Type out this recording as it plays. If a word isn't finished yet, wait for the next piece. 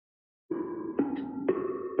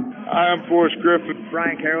Hi, I'm Forrest Griffin.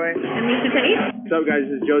 Brian Caraway. And Misha Tate. What's up, guys?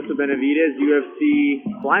 This is Joseph Benavidez, UFC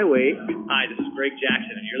flyweight. Hi, this is Greg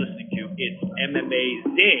Jackson, and you're listening to It's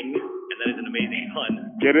MMA Zing, and that is an amazing pun.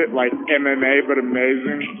 Get it? Like MMA, but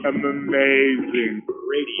amazing? Amazing.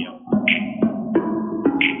 Radio.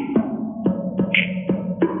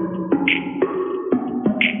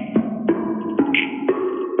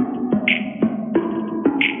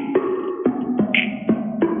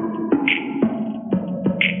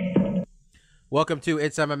 Welcome to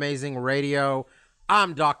It's Amazing Radio.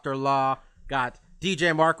 I'm Dr. Law. Got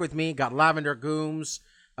DJ Mark with me. Got Lavender Gooms.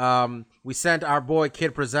 We sent our boy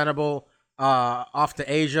Kid Presentable off to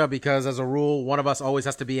Asia because, as a rule, one of us always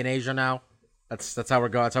has to be in Asia now. That's how we're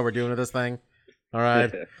going. That's how we're doing this thing. All right.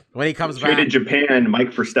 When he comes back, traded Japan,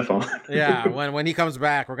 Mike for Stefan. Yeah. When he comes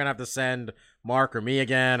back, we're gonna have to send Mark or me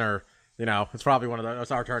again, or it's probably one of those.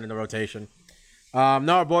 It's our turn in the rotation. No,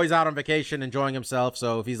 our boy's out on vacation, enjoying himself.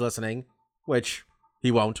 So if he's listening. Which he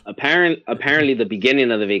won't. Apparently, the beginning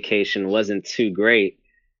of the vacation wasn't too great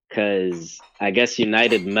because I guess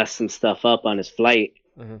United messed some stuff up on his flight,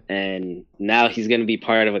 and now he's going to be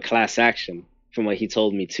part of a class action, from what he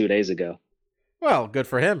told me 2 days ago. Well, good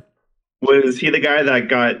for him. Was he the guy that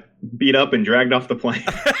got beat up and dragged off the plane?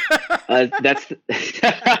 That's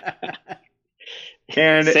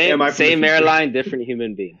and same airline, different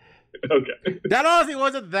human being. Okay. That honestly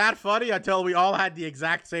wasn't that funny until we all had the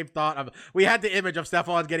exact same thought of. We had the image of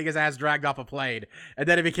Stefan getting his ass dragged off a plane, and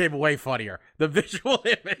then it became way funnier. The visual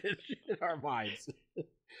image in our minds.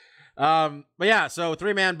 But yeah, so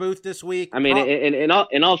 3-man booth this week. I mean, in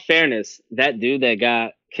all fairness, that dude that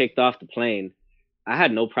got kicked off the plane, I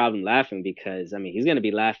had no problem laughing because he's gonna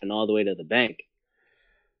be laughing all the way to the bank.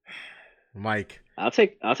 Mike, I'll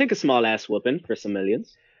take a small ass whooping for some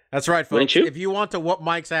millions. That's right, folks. If you want to whoop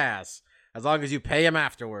Mike's ass, as long as you pay him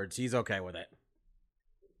afterwards, he's okay with it.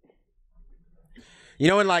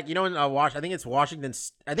 In I think it's Washington.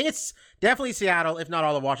 I think it's definitely Seattle, if not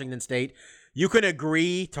all of Washington State. You can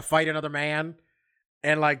agree to fight another man,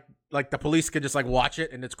 and like the police can just watch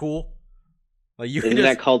it, and it's cool. Isn't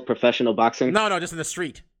that called professional boxing? No, just in the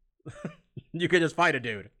street. You can just fight a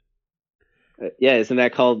dude. Yeah, isn't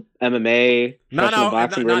that called MMA?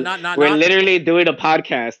 Boxing? We're literally doing a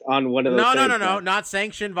podcast on one of those. No, not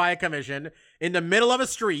sanctioned by a commission. In the middle of a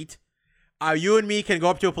street, you and me can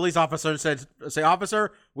go up to a police officer and say,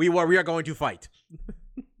 "Officer, we are going to fight."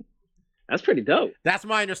 That's pretty dope. That's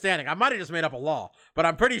my understanding. I might have just made up a law, but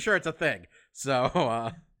I'm pretty sure it's a thing.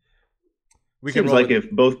 So we seems like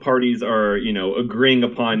if both parties are agreeing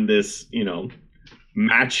upon this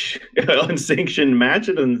match, unsanctioned match,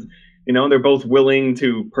 and they're both willing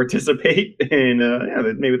to participate, and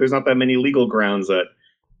maybe there's not that many legal grounds that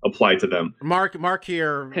apply to them. Mark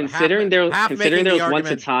here. Considering there was once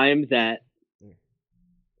a time that.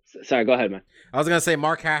 Sorry, go ahead, man. I was gonna say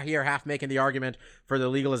Mark here half making the argument for the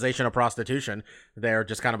legalization of prostitution. They're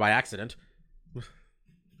just kind of by accident. All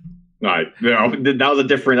right, that's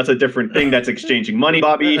a different thing. That's exchanging money,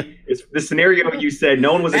 Bobby. It's the scenario you said.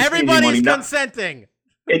 No one was exchanging money. Everybody's consenting.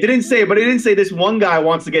 It didn't say this one guy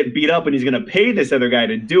wants to get beat up and he's going to pay this other guy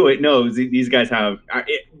to do it. No, these guys have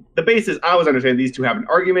the basis. I was understanding these two have an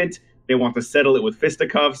argument. They want to settle it with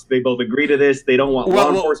fisticuffs. They both agree to this. They don't want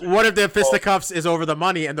law enforcement. What if the fisticuffs is over the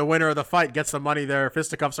money and the winner of the fight gets the money their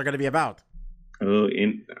fisticuffs are going to be about? That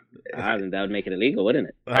would make it illegal, wouldn't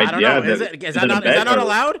it? I don't know. Is that not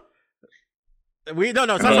allowed? We don't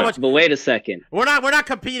know. It's not so much. But wait a second. We're not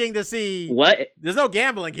competing to see what. There's no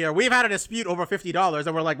gambling here. We've had a dispute over $50,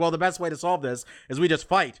 and we're like, well, the best way to solve this is we just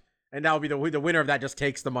fight, and that will be the winner of that just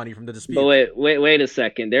takes the money from the dispute. But wait a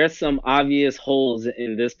second. There's some obvious holes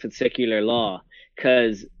in this particular law.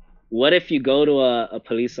 Because what if you go to a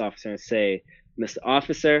police officer and say, Mr.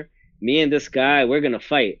 Officer, me and this guy, we're gonna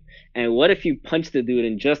fight, and what if you punch the dude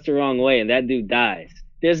in just the wrong way and that dude dies?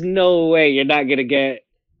 There's no way you're not gonna get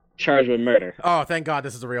charged with murder. Oh, thank God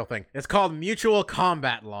this is a real thing. It's called mutual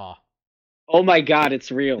combat law. Oh my God,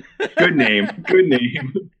 it's real. Good name.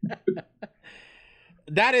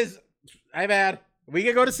 That is, we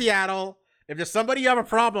can go to Seattle. If there's somebody you have a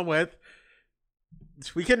problem with,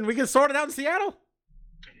 we can sort it out in Seattle.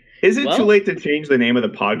 Is it too late to change the name of the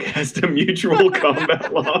podcast to Mutual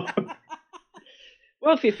Combat Law?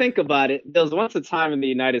 Well, if you think about it, there was once a time in the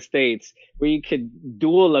United States where you could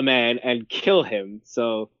duel a man and kill him.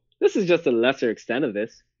 So this is just a lesser extent of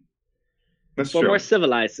this. That's for true. a more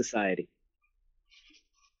civilized society.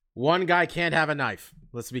 One guy can't have a knife.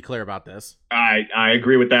 Let's be clear about this. I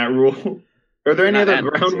agree with that rule. Are there any other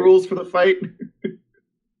ground rules for the fight?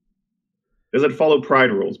 Does it follow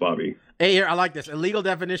pride rules, Bobby? Hey, here, I like this. Illegal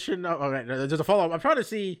definition. There's a follow-up. I'm trying to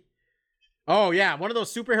see. Oh yeah, one of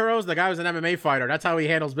those superheroes. The guy was an MMA fighter. That's how he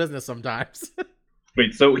handles business sometimes.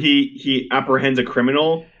 Wait, so he apprehends a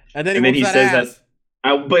criminal, and then he says ass.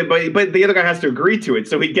 that. But the other guy has to agree to it.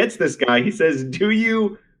 So he gets this guy. He says, "Do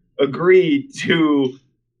you agree to?"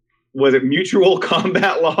 Was it mutual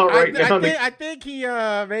combat law now? I think he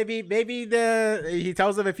maybe he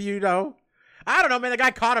tells him if you know. I don't know, man. The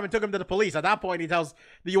guy caught him and took him to the police. At that point, he tells,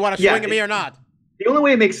 "Do you want to swing at me or not?" The only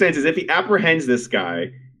way it makes sense is if he apprehends this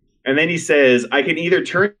guy, and then he says, "I can either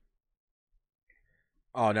turn."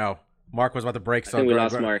 Oh no, Mark was about to break some. I think we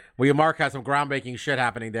lost Mark. Mark had some groundbreaking shit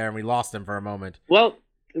happening there, and we lost him for a moment. Well,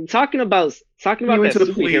 talking about that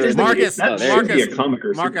superhero.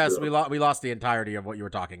 Marcus, we lost the entirety of what you were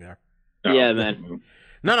talking there. Oh, yeah, man.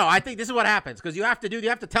 No, I think this is what happens because you have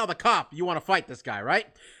to tell the cop you want to fight this guy, right?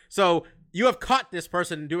 So you have caught this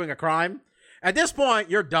person doing a crime. At this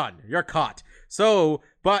point, you're done. You're caught. So,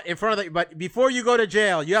 but before you go to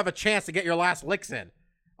jail, you have a chance to get your last licks in.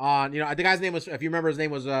 On, the guy's name was, if you remember, his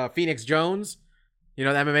name was Phoenix Jones. The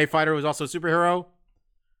MMA fighter who was also a superhero.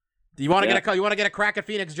 Do you want to get a crack at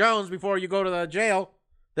Phoenix Jones before you go to the jail?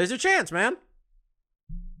 There's your chance, man.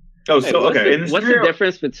 Oh, so okay. What's the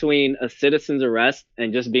difference between a citizen's arrest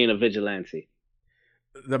and just being a vigilante?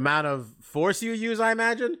 The amount of force you use, I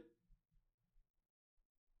imagine.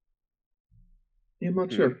 Yeah, I'm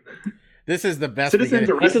not sure. This is the best. This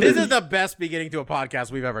is the best beginning to a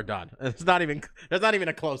podcast we've ever done. There's not even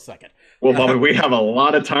a close second. Well, Bobby, we have a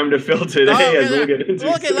lot of time to fill today, as we'll get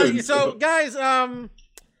into. Okay, so guys, I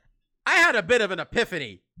had a bit of an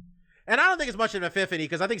epiphany, and I don't think it's much of an epiphany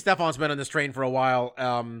because I think Stefan's been on this train for a while.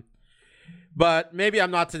 But maybe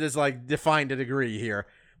I'm not to this defined a degree here.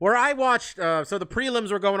 Where I watched, so the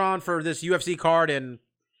prelims were going on for this UFC card, and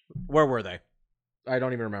where were they? I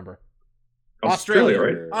don't even remember. Australia,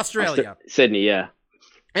 right? Australia. Sydney, yeah.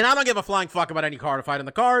 And I don't give a flying fuck about any card or fight on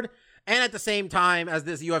the card. And at the same time, as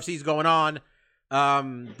this UFC is going on,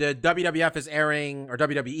 the WWF is airing, or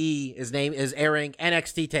WWE, his name is airing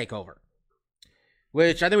NXT TakeOver.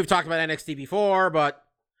 Which I think we've talked about NXT before, but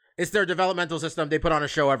it's their developmental system. They put on a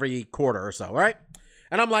show every quarter or so, right?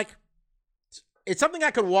 And I'm like, it's something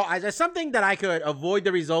I could watch. It's something that I could avoid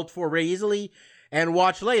the result for very easily and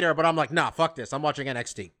watch later. But I'm like, nah, fuck this. I'm watching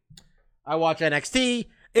NXT. I watch NXT.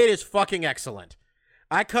 It is fucking excellent.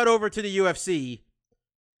 I cut over to the UFC,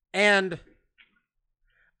 and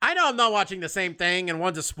I know I'm not watching the same thing, and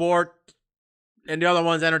one's a sport, and the other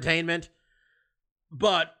one's entertainment.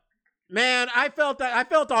 But man, I felt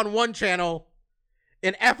on one channel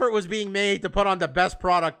an effort was being made to put on the best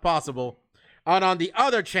product possible. And on the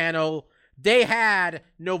other channel, they had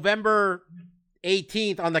November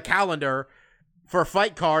 18th on the calendar for a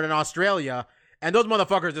fight card in Australia, and those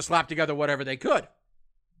motherfuckers just slapped together whatever they could.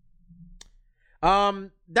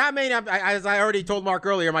 That may not, as I already told Mark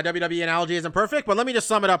earlier, my WWE analogy isn't perfect, but let me just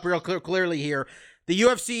sum it up real clearly here. The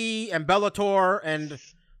UFC and Bellator and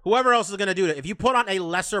whoever else is going to do it, if you put on a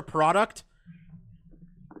lesser product,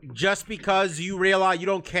 just because you realize you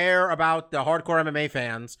don't care about the hardcore MMA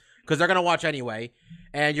fans, because they're going to watch anyway,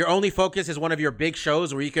 and your only focus is one of your big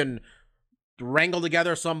shows where you can wrangle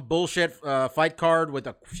together some bullshit fight card with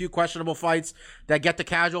a few questionable fights that get the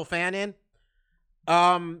casual fan in,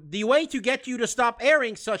 the way to get you to stop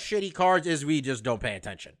airing such shitty cards is we just don't pay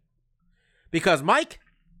attention. Because, Mike,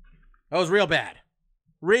 that was real bad.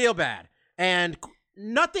 Real bad. And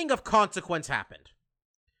nothing of consequence happened.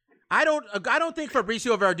 I don't think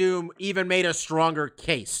Fabricio Werdum even made a stronger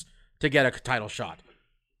case to get a title shot.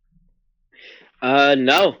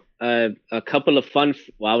 No. A couple of fun,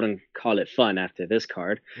 well, I wouldn't call it fun after this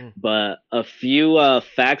card, but a few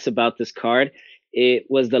facts about this card. It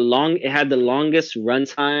had the longest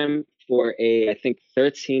runtime for I think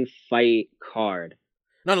 13 fight card.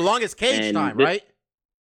 No, the longest cage time, right?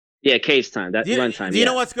 Yeah, cage time. That runtime. Do you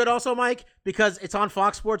know what's good also, Mike? Because it's on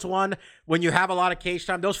Fox Sports 1. When you have a lot of cage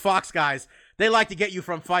time, those Fox guys, they like to get you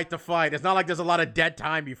from fight to fight. It's not like there's a lot of dead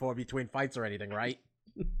time between fights or anything, right?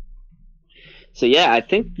 So yeah, I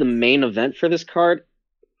think the main event for this card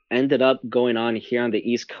ended up going on here on the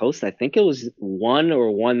East Coast. I think it was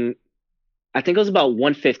I think it was about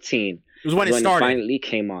 1:15. It was when it started. It finally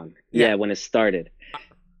came on. Yeah, when it started.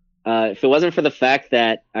 If it wasn't for the fact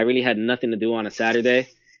that I really had nothing to do on a Saturday,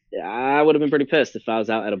 I would have been pretty pissed if I was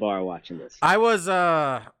out at a bar watching this. I was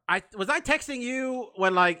I texting you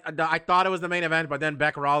when I thought it was the main event, but then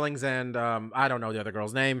Beck Rawlings and I don't know the other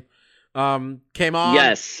girl's name came on.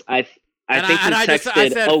 Yes, I think you texted, I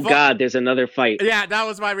said, "Oh God, there's another fight." Yeah, that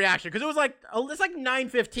was my reaction because it's like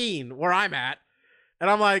 9:15 where I'm at, and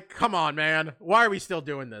I'm like, "Come on, man, why are we still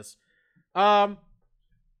doing this?" I'm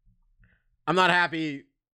not happy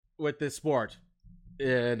with this sport.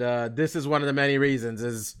 And this is one of the many reasons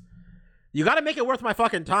is you got to make it worth my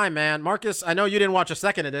fucking time, man. Marcus, I know you didn't watch a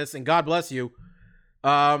second of this, and God bless you.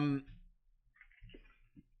 There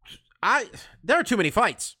are too many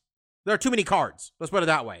fights. There are too many cards. Let's put it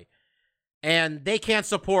that way. And they can't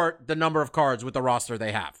support the number of cards with the roster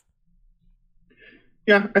they have.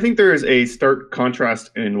 Yeah, I think there is a stark contrast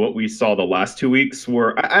in what we saw the last 2 weeks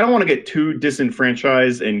where I don't want to get too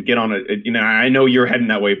disenfranchised and get on I know you're heading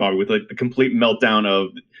that way, Bobby, with like the complete meltdown of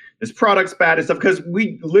this product's bad and stuff, because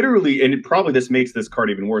we literally, and probably this makes this card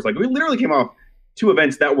even worse, like we literally came off 2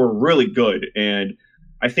 events that were really good. And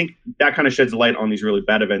I think that kind of sheds light on these really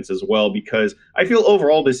bad events as well, because I feel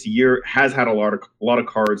overall this year has had a lot of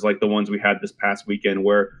cards like the ones we had this past weekend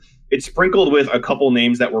where it's sprinkled with a couple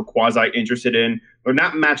names that we're quasi interested in. They're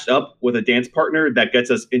not matched up with a dance partner that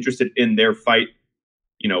gets us interested in their fight,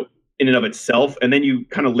 in and of itself. And then you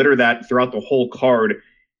kind of litter that throughout the whole card,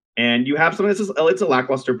 and you have something it's a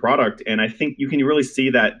lackluster product. And I think you can really see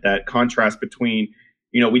that contrast between,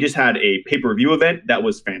 we just had a pay-per-view event that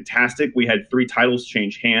was fantastic. We had 3 titles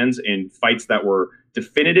change hands in fights that were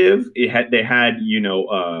definitive. They had a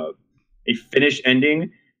finish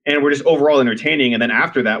ending, and we're just overall entertaining. And then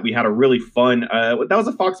after that, we had a really fun. That was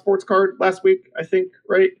a Fox Sports card last week, I think,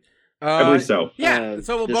 right? I believe so. Yeah.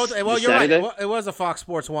 So you're Saturday? right. It was a Fox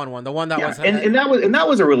Sports one, the one that was. And that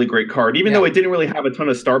was a really great card, even though it didn't really have a ton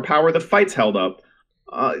of star power. The fights held up.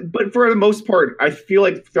 But for the most part, I feel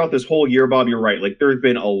like throughout this whole year, Bob, you're right. Like there's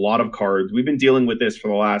been a lot of cards. We've been dealing with this for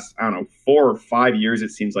the last, 4 or 5 years. It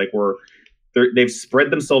seems like they've spread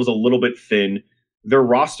themselves a little bit thin. Their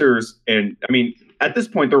rosters, and I mean, at this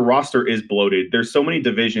point, their roster is bloated. There's so many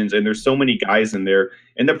divisions and there's so many guys in there.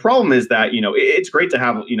 And the problem is that, it's great to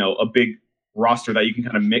have, a big roster that you can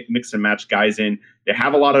kind of mix and match guys in. They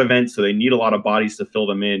have a lot of events, so they need a lot of bodies to fill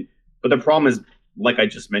them in. But the problem is, like I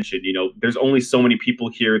just mentioned, there's only so many people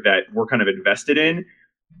here that we're kind of invested in.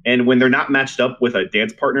 And when they're not matched up with a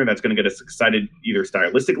dance partner that's going to get us excited either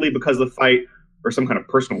stylistically because of the fight or some kind of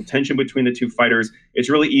personal tension between the two fighters, it's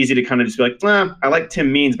really easy to kind of just be like, I like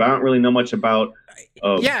Tim Means, but I don't really know much about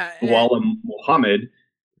Bilal Muhammad.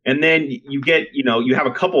 And then you get, you have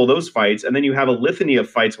a couple of those fights, and then you have a litany of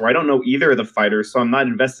fights where I don't know either of the fighters, so I'm not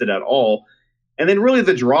invested at all. And then really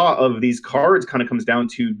the draw of these cards kind of comes down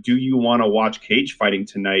to, do you want to watch cage fighting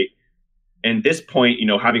tonight? And at this point,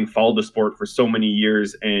 having followed the sport for so many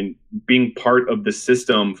years and being part of the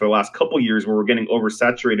system for the last couple of years where we're getting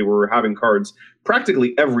oversaturated, where we're having cards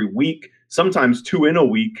practically every week, sometimes 2 in a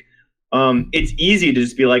week, it's easy to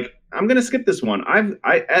just be like, I'm going to skip this one.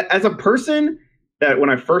 I as a person that when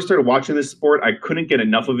I first started watching this sport, I couldn't get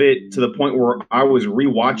enough of it, to the point where I was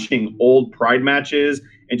rewatching old Pride matches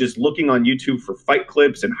and just looking on YouTube for fight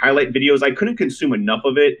clips and highlight videos. I couldn't consume enough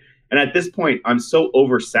of it. And at this point, I'm so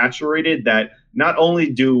oversaturated that not only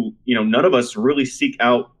do, none of us really seek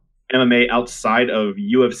out MMA outside of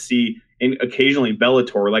UFC and occasionally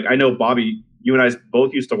Bellator. Like I know, Bobby, you and I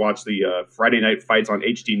both used to watch the Friday night fights on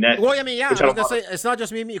HDNet. Well, I mean, it's not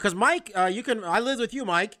just me, because Mike, I live with you,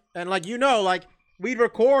 Mike. And we'd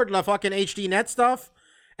record the fucking HDNet stuff.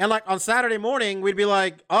 And like on Saturday morning, we'd be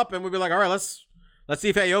like up and we'd be like, all right, let's see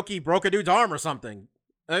if Aoki broke a dude's arm or something.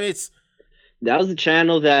 I mean, that was the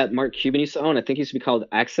channel that Mark Cuban used to own. I think it used to be called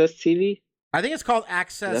Access TV. I think it's called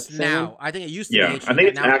Access now. I think it used to be HDNet. I think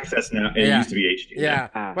it's Access now. It used to be HDNet.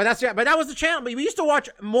 Yeah. But that was the channel. But we used to watch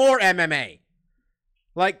more MMA.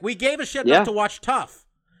 Like, we gave a shit not to watch Tough.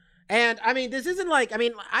 And, I mean, this isn't like, the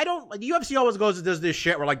UFC always does this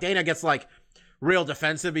shit where, like, Dana gets, like, real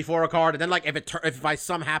defensive before a card. And then, like, if by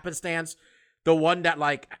some happenstance, the one that,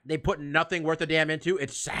 like, they put nothing worth a damn into, it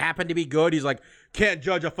just happened to be good, he's like, can't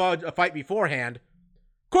judge a fight beforehand.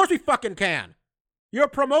 Of course we fucking can. You're a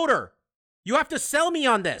promoter. You have to sell me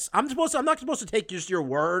on this. I'm not supposed to take just your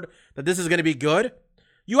word that this is going to be good.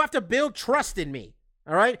 You have to build trust in me.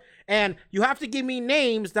 All right? And you have to give me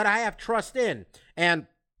names that I have trust in. And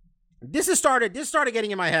this started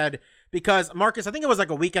getting in my head because, Marcus, I think it was like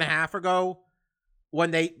a week and a half ago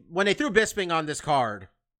when they threw Bisping on this card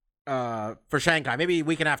for Shanghai, maybe a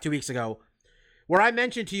week and a half, 2 weeks ago, where I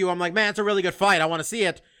mentioned to you, I'm like, man, it's a really good fight. I want to see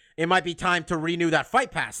it. It might be time to renew that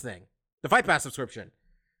Fight Pass thing, the Fight Pass subscription.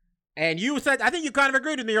 And you said, I think you kind of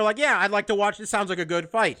agreed with me. You're like, yeah, I'd like to watch. This sounds like a good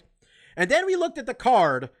fight. And then we looked at the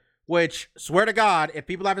card, which, swear to God, if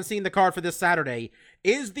people haven't seen the card for this Saturday,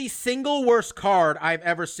 is the single worst card I've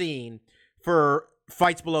ever seen for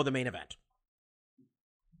fights below the main event.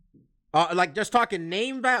 Like, just talking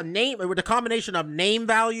with the combination of name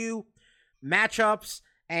value, matchups,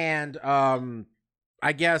 and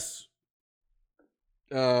I guess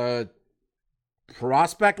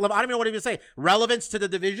prospect level. I don't even know what to even say. Relevance to the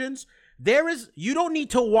divisions. you don't need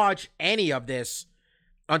to watch any of this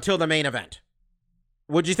until the main event.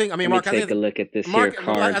 What do you think? I mean, Let Mark, me take a look at this here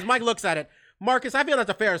card. As Mike looks at it, Marcus, I feel that's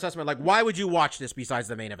a fair assessment. Like, why would you watch this besides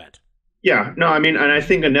the main event? Yeah, no, I mean, and I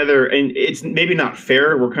think and it's maybe not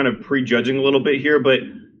fair. We're kind of prejudging a little bit here, but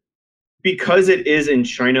because it is in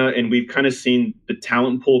China and we've kind of seen the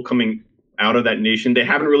talent pool coming out of that nation, they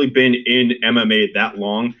haven't really been in MMA that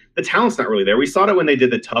long. The talent's not really there. We saw it when they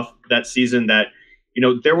did the Tough that season that,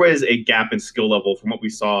 there was a gap in skill level from what we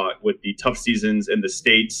saw with the Tough seasons in the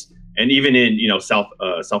States and even in,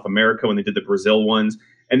 South America when they did the Brazil ones.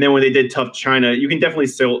 And then when they did Tough China, you can definitely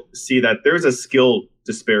still see that there's a skill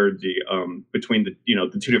disparity between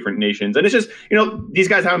the two different nations. And it's just, these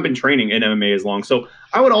guys haven't been training in MMA as long. So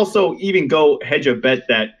I would also even go hedge a bet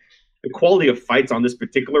that the quality of fights on this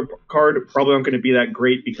particular card probably aren't going to be that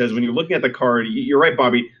great, because when you're looking at the card, you're right,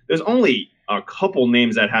 Bobby, there's only a couple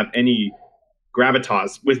names that have any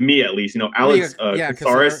gravitas, with me at least. Alex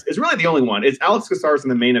Caceres is really the only one. It's Alex Caceres in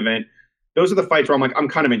the main event. Those are the fights where I'm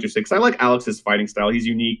kind of interested, because I like Alex's fighting style. He's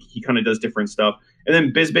unique. He kind of does different stuff. And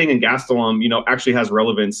then Bisping and Gastelum, actually has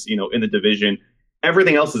relevance, in the division.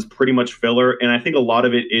 Everything else is pretty much filler. And I think a lot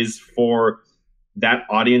of it is for that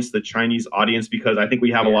audience, the Chinese audience, because I think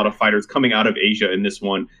we have a lot of fighters coming out of Asia in this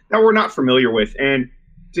one that we're not familiar with. And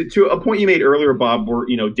to a point you made earlier, Bob, where,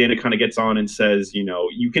 Dana kind of gets on and says,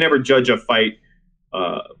 you can never judge a fight,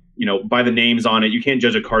 by the names on it. You can't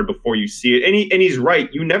judge a card before you see it. And he's right.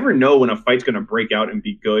 You never know when a fight's going to break out and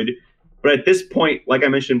be good. But at this point, like I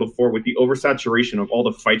mentioned before, with the oversaturation of all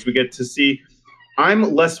the fights we get to see,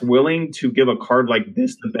 I'm less willing to give a card like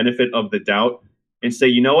this the benefit of the doubt and say,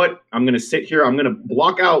 you know what, I'm going to sit here. I'm going to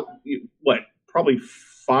block out, probably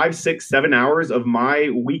 5, 6, 7 hours of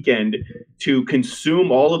my weekend to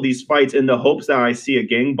consume all of these fights in the hopes that I see a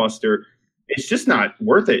gangbuster. It's just not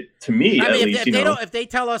worth it to me, at least. If they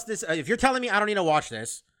tell us this, if you're telling me I don't need to watch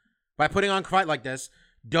this by putting on a fight like this,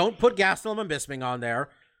 don't put Gastelum and Bisping on there.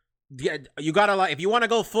 You gotta if you want to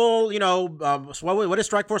go full, what does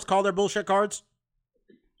Strikeforce call their bullshit cards?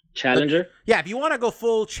 Challenger. If you want to go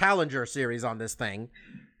full Challenger series on this thing,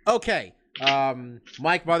 okay.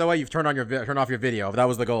 Mike, by the way, you've turned off your video. If that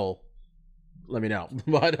was the goal, let me know.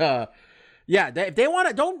 But if they want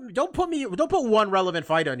to, don't put one relevant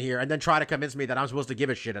fight on here and then try to convince me that I'm supposed to give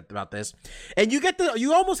a shit about this. And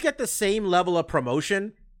you almost get the same level of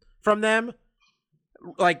promotion from them,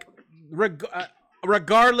 like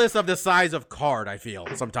regardless of the size of card. I feel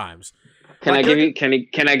sometimes. Can I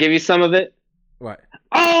give you some of it? What?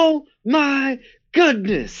 Oh my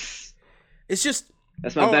goodness! It's just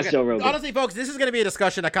that's my best Joe Rogan. Honestly, folks, this is going to be a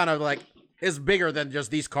discussion that kind of is bigger than just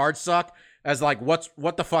these cards suck. As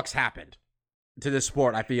what the fuck's happened to this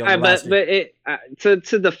sport? I feel.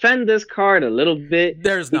 To defend this card a little bit,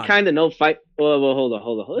 there's none. We kind of know fight. Well, hold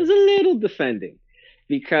on. There's a little defending,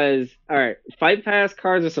 because all right, Fight Pass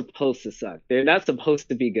cards are supposed to suck. They're not supposed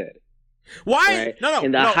to be good. Why? Right? No.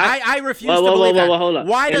 I refuse to believe that. Hold on.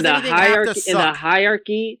 Why does anything have to suck?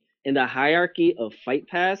 In the hierarchy of Fight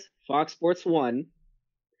Pass, Fox Sports 1,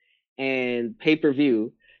 and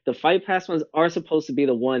pay-per-view, the Fight Pass ones are supposed to be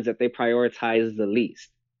the ones that they prioritize the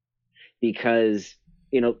least. Because,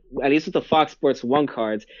 at least with the Fox Sports 1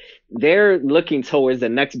 cards, they're looking towards the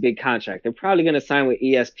next big contract. They're probably going to sign with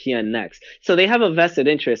ESPN next. So they have a vested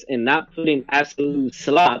interest in not putting absolute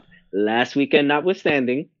slop, last weekend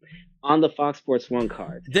notwithstanding, on the Fox Sports 1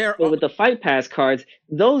 cards. But with the Fight Pass cards,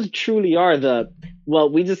 those truly are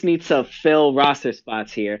we just need to fill roster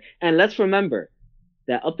spots here. And let's remember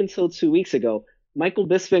that up until 2 weeks ago, Michael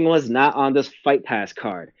Bisping was not on this Fight Pass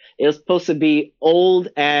card. It was supposed to be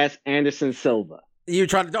old-ass Anderson Silva. You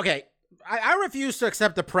trying to... Okay, I refuse to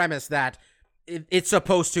accept the premise that it's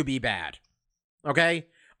supposed to be bad. Okay?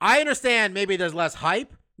 I understand maybe there's less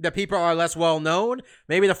hype, the people are less well-known,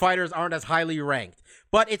 maybe the fighters aren't as highly ranked.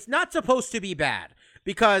 But it's not supposed to be bad,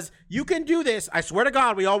 because you can do this. I swear to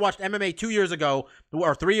God, we all watched MMA 2 years ago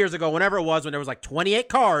or 3 years ago, whenever it was, when there was 28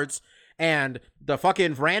 cards and the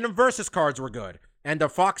fucking random versus cards were good and the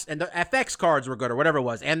Fox and the FX cards were good or whatever it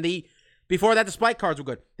was. And before that, the Spike cards were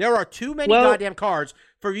good. There are too many goddamn cards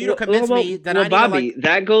for you to convince me that I need Bobby,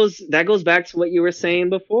 that goes back to what you were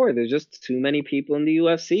saying before. There's just too many people in the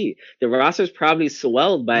UFC. The roster's probably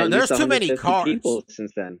swelled by at least 150 people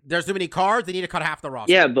since then. There's too many cards. They need to cut half the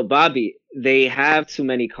roster. Yeah, but Bobby, they have too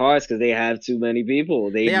many cards because they have too many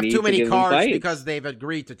people. They have too many cards because they've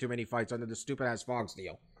agreed to too many fights under the stupid ass Fox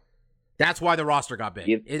deal. That's why the roster got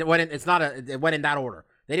big. It went in that order.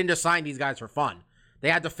 They didn't just sign these guys for fun.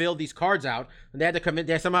 They had to fill these cards out, and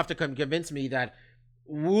they somehow have to convince me that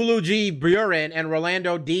Wulu G. Buren and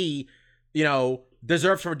Rolando D,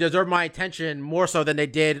 deserve my attention more so than they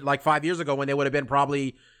did like 5 years ago when they would have been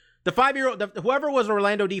probably the 5-year-old. Whoever was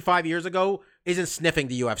Orlando D 5 years ago isn't sniffing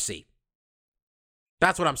the UFC.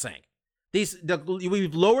 That's what I'm saying.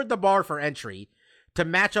 We've lowered the bar for entry to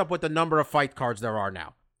match up with the number of fight cards there are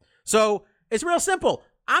now. So it's real simple.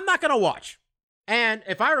 I'm not going to watch. And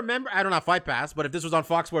if I remember, I don't have Fight Pass, but if this was on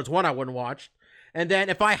Fox Sports 1, I wouldn't watch. And then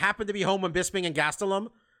if I happened to be home when Bisping and Gastelum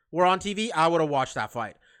were on TV, I would have watched that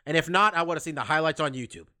fight. And if not, I would have seen the highlights on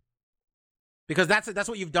YouTube. Because that's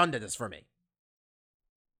what you've done to this for me.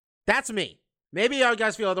 That's me. Maybe you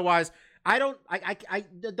guys feel otherwise.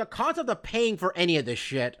 The concept of paying for any of this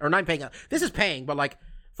shit, or not paying, this is paying, but like,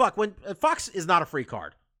 fuck, when Fox is not a free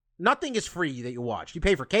card. Nothing is free that you watch. You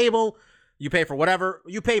pay for cable, you pay for whatever,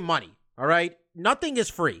 you pay money, all right? Nothing is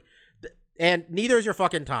free. And neither is your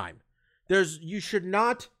fucking time. You should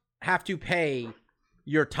not have to pay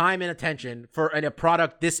your time and attention for a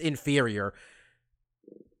product this inferior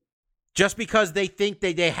just because they think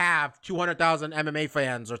they have 200,000 MMA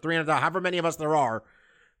fans or 300,000, however many of us there are,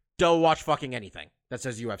 don't watch fucking anything that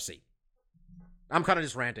says UFC. I'm kind of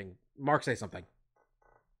just ranting. Mark, say something.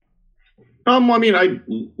 I mean, I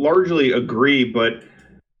largely agree, but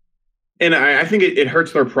I think it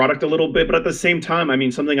hurts their product a little bit, but at the same time, I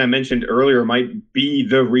mean, something I mentioned earlier might be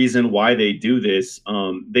the reason why they do this.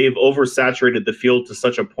 They've oversaturated the field to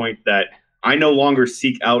such a point that I no longer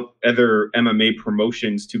seek out other MMA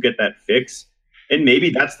promotions to get that fix. And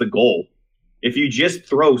maybe that's the goal. If you just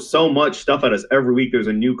throw so much stuff at us every week, there's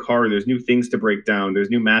a new card, there's new things to break down,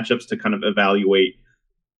 there's new matchups to kind of evaluate.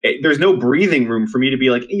 There's no breathing room for me to be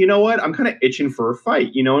like, you know what, I'm kind of itching for a fight,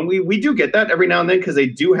 and we do get that every now and then because they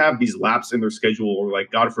do have these laps in their schedule, or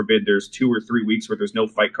like, God forbid, there's 2 or 3 weeks where there's no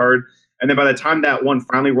fight card. And then by the time that one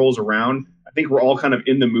finally rolls around, I think we're all kind of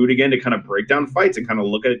in the mood again to kind of break down fights and kind of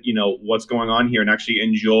look at, what's going on here and actually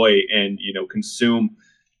enjoy and, consume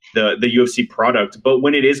the UFC product. But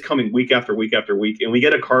when it is coming week after week after week, and we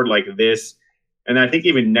get a card like this, and I think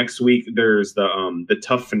even next week there's the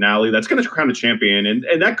tough finale that's going to crown a champion,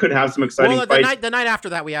 and that could have some exciting fights. The night after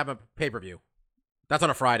that we have a pay-per-view. That's on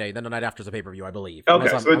a Friday. Then the night after is a pay-per-view, I believe. Okay,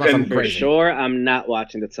 for sure, I'm not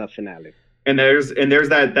watching the tough finale. And there's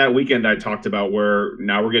that weekend I talked about where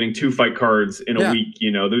now we're getting 2 fight cards in a week.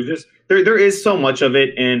 There's just there is so much of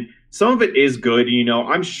it, and some of it is good.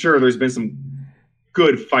 I'm sure there's been some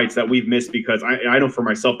good fights that we've missed because I know for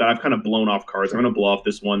myself that I've kind of blown off cards. I'm going to blow off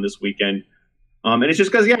this one this weekend. And it's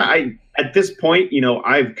just because, at this point,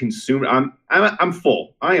 I've consumed. I'm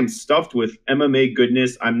full. I am stuffed with MMA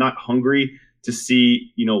goodness. I'm not hungry to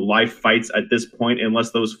see, live fights at this point,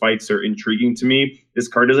 unless those fights are intriguing to me. This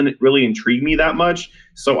card doesn't really intrigue me that much,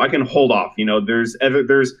 so I can hold off. There's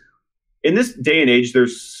in this day and age,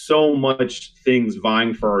 there's so much things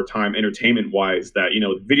vying for our time, entertainment wise, that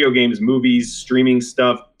video games, movies, streaming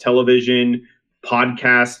stuff, television,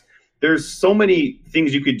 podcasts. There's so many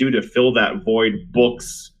things you could do to fill that void.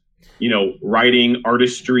 Books, writing,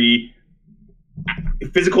 artistry,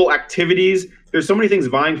 physical activities. There's so many things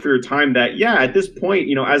vying for your time that, at this point,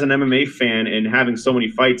 as an MMA fan and having so many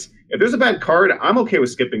fights, if there's a bad card, I'm okay with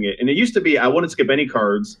skipping it. And it used to be I wouldn't skip any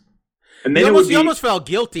cards. And then you almost felt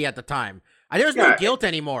guilty at the time. There's no guilt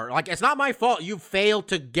anymore. Like, it's not my fault. You failed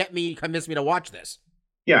to convince me to watch this.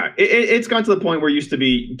 Yeah, it's gone to the point where it used to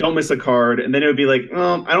be don't miss a card, and then it would be like,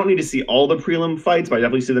 I don't need to see all the prelim fights, but I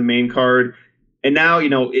definitely see the main card. And now,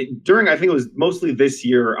 during, I think it was mostly this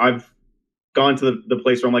year, I've gone to the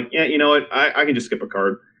place where I'm like, you know what, I can just skip a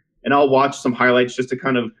card, and I'll watch some highlights just to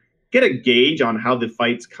kind of get a gauge on how the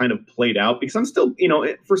fights kind of played out, because I'm still,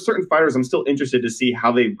 for certain fighters, I'm still interested to see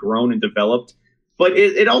how they've grown and developed. But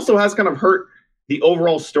it also has kind of hurt the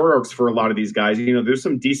overall story arcs for a lot of these guys. There's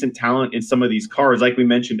some decent talent in some of these cards. Like we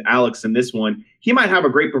mentioned, Alex in this one, he might have a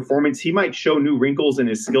great performance. He might show new wrinkles in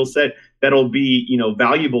his skill set that'll be,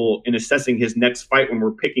 valuable in assessing his next fight when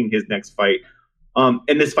we're picking his next fight. And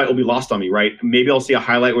this fight will be lost on me, right? Maybe I'll see a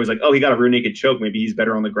highlight where it's like, oh, he got a rear naked choke. Maybe he's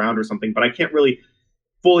better on the ground or something. But I can't really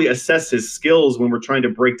fully assess his skills when we're trying to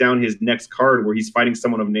break down his next card where he's fighting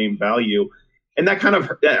someone of name value. And that kind of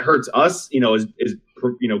that hurts us, is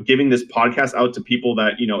giving this podcast out to people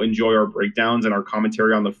that, enjoy our breakdowns and our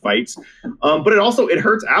commentary on the fights. But it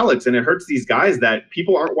hurts Alex, and it hurts these guys that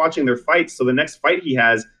people aren't watching their fights. So the next fight he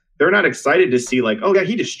has, they're not excited to see like, oh yeah,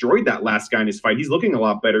 he destroyed that last guy in his fight. He's looking a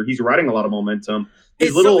lot better. He's riding a lot of momentum.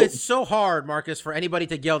 It's so hard, Marcus, for anybody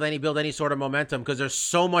to build any sort of momentum because there's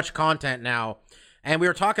so much content now. And we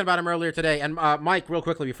were talking about him earlier today. And Mike, real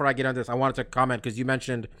quickly, before I get on this, I wanted to comment because you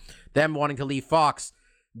mentioned them wanting to leave Fox.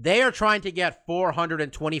 They are trying to get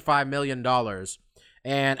 $425 million.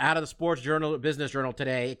 And out of the Sports Journal, Business Journal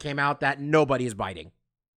today, it came out that nobody is biting.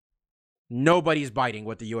 Nobody's biting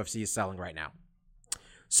what the UFC is selling right now.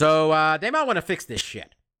 So they might want to fix this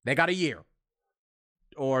shit. They got a year.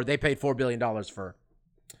 Or they paid $4 billion for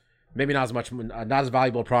maybe not as much, not as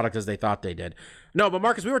valuable product as they thought they did. No, but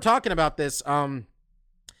Marcus, we were talking about this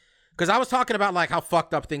because I was talking about like how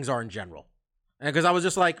fucked up things are in general. And because I was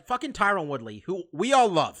just like, fucking Tyron Woodley, who we all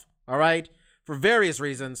love, all right? For various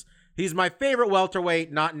reasons. He's my favorite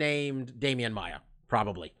welterweight, not named Damian Maia,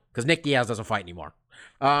 probably. Because Nick Diaz doesn't fight anymore.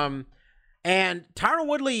 And Tyron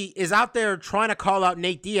Woodley is out there trying to call out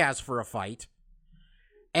Nate Diaz for a fight.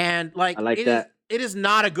 And like, I like that. It is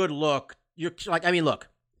not a good look. You're like, I mean, look,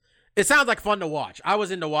 it sounds like fun to watch. I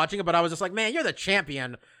was into watching it, but I was just like, man, you're the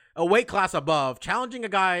champion, a weight class above, challenging a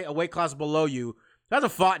guy a weight class below you who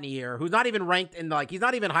hasn't fought in a year, who's not even ranked in he's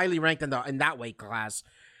not even highly ranked in that weight class.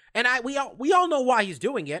 And we all know why he's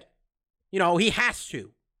doing it. You know, he has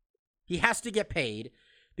to. He has to get paid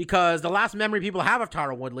because the last memory people have of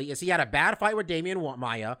Tyron Woodley is he had a bad fight with Damian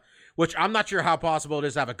Maia, which I'm not sure how possible it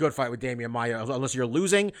is to have a good fight with Damian Maia unless you're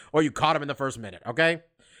losing or you caught him in the first minute, okay?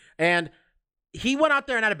 And he went out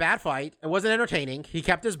there and had a bad fight. It wasn't entertaining. He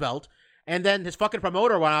kept his belt. And then his fucking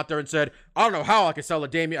promoter went out there and said, I don't know how I can sell a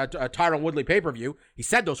Tyron Woodley pay-per-view. He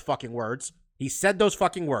said those fucking words.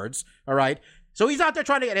 All right? So he's out there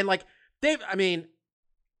trying to get in. Like, and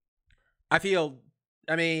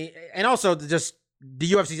also just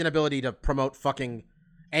the UFC's inability to promote fucking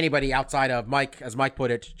anybody outside of Mike, as Mike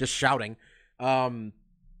put it, just shouting.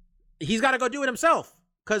 He's got to go do it himself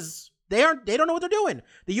because they don't know what they're doing.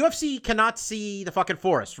 The UFC cannot see the fucking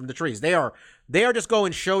forest from the trees. They are just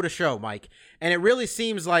going show to show, Mike. And it really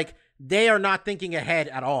seems like they are not thinking ahead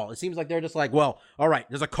at all. It seems like they're just like, well, all right,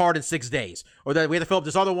 there's a card in 6 days. Or we have to fill up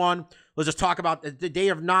this other one. Let's just talk about they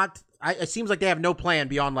have not. It seems like they have no plan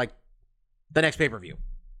beyond like the next pay-per-view.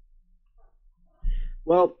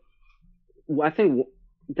 Well, I think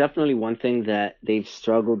definitely one thing that they've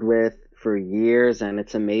struggled with for years, and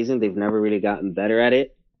it's amazing they've never really gotten better at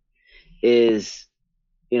it, is,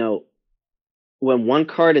 you know, when one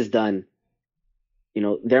card is done, you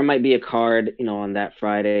know, there might be a card, you know, on that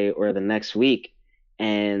Friday or the next week.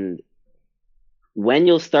 And when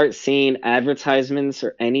you'll start seeing advertisements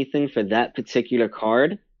or anything for that particular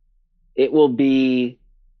card, it will be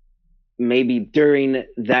maybe during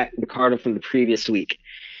the card from the previous week.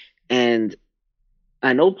 And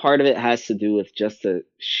I know part of it has to do with just the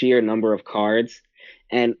sheer number of cards.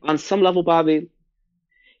 And on some level, Bobby,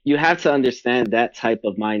 you have to understand that type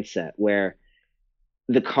of mindset where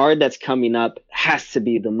the card that's coming up has to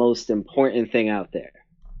be the most important thing out there.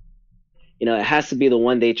 You know, it has to be the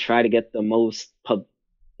one they try to get the most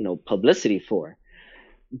publicity for.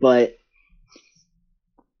 But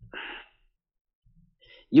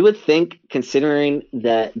you would think, considering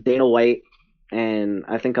that Dana White and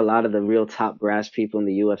I think a lot of the real top brass people in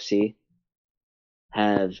the UFC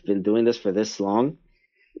have been doing this for this long,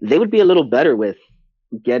 they would be a little better with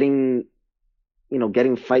getting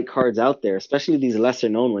fight cards out there, especially these lesser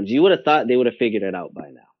known ones. You would have thought they would have figured it out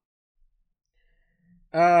by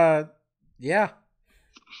now. Yeah.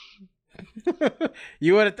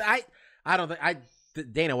 You would have. I don't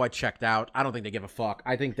think Dana White checked out. I don't think they give a fuck.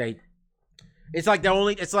 I think it's like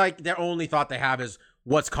their only thought they have is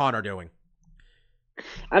what's Conor doing.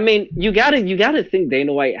 I mean, you gotta think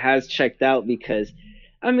Dana White has checked out because,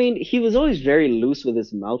 I mean, he was always very loose with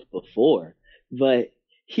his mouth before, but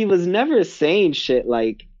he was never saying shit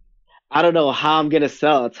like, I don't know how I'm gonna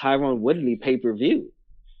sell a Tyron Woodley pay-per-view.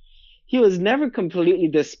 He was never completely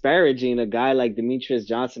disparaging a guy like Demetrius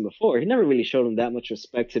Johnson before. He never really showed him that much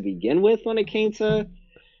respect to begin with when it came to,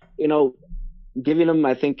 you know, giving him,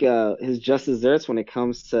 I think, his just desserts when it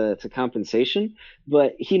comes to compensation.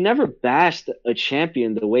 But he never bashed a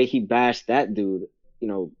champion the way he bashed that dude, you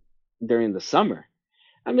know, during the summer.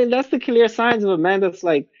 I mean, that's the clear signs of a man that's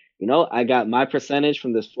like, you know, I got my percentage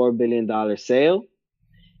from this $4 billion sale,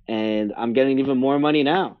 and I'm getting even more money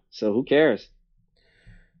now. So who cares?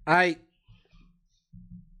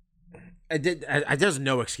 There's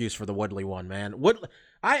no excuse for the Woodley one, man.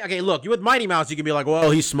 Okay, look, with Mighty Mouse, you can be like,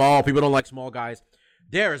 well, he's small. People don't like small guys.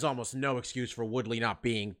 There is almost no excuse for Woodley not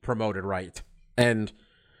being promoted right. And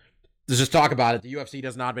let's just talk about it. The UFC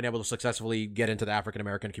has not been able to successfully get into the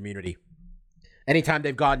African-American community. Anytime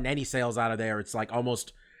they've gotten any sales out of there, it's like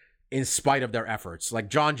almost in spite of their efforts. Like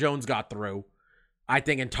John Jones got through, I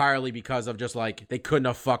think entirely because of just like they couldn't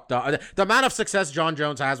have fucked up. The amount of success John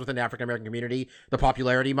Jones has within the African-American community, the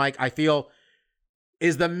popularity, Mike, I feel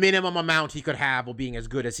is the minimum amount he could have while being as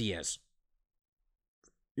good as he is.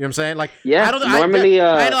 You know what I'm saying? Like, yeah, I don't normally,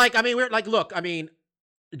 I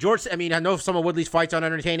know some of Woodley's fights aren't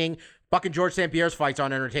entertaining. Fucking George St. Pierre's fights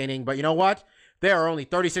aren't entertaining, but you know what? There are only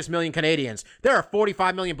 36 million Canadians. There are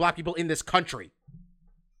 45 million black people in this country.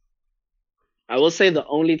 I will say the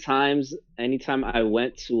only times, anytime I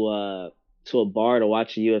went to a bar to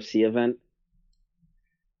watch a UFC event,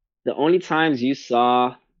 the only times you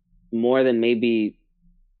saw more than maybe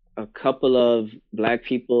a couple of black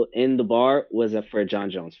people in the bar was for a John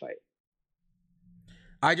Jones fight.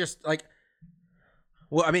 I just like,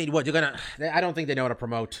 well, I mean, what you're gonna? I don't think they know how to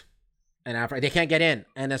promote in Africa. They can't get in,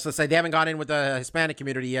 and it's just like they haven't got in with the Hispanic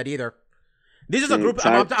community yet either. This is a group.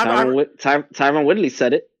 Tyron Woodley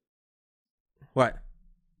said it. What?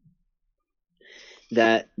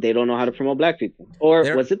 That they don't know how to promote black people,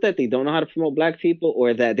 or was it that they don't know how to promote black people,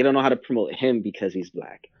 or that they don't know how to promote him because he's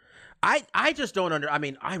black? I just don't I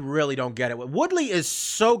mean, I really don't get it. Woodley is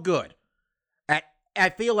so good I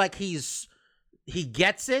feel like he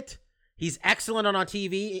gets it. He's excellent on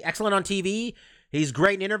TV. He's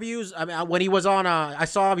great in interviews. I mean, when he was on, I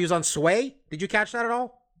saw him. He was on Sway. Did you catch that at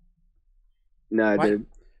all? No, I did.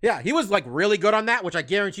 Yeah, he was like really good on that, which I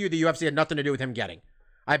guarantee you the UFC had nothing to do with him getting.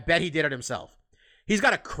 I bet he did it himself. He's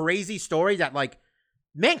got a crazy story that like,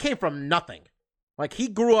 man came from nothing. Like he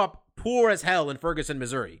grew up poor as hell in Ferguson,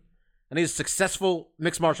 Missouri. And he's a successful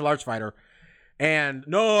mixed martial arts fighter. And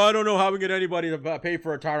no, I don't know how we get anybody to pay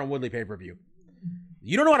for a Tyron Woodley pay-per-view.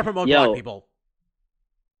 You don't know how to promote black people.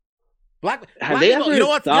 Black people, you know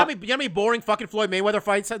what? You know how many boring fucking Floyd Mayweather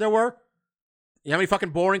fights there were? You know how many fucking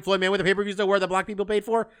boring Floyd Mayweather pay-per-views there were that black people paid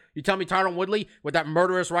for? You tell me Tyron Woodley with that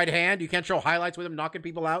murderous right hand, you can't show highlights with him knocking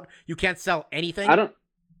people out? You can't sell anything?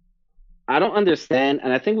 I don't understand,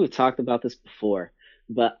 and I think we've talked about this before,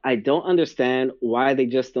 but I don't understand why they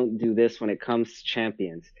just don't do this when it comes to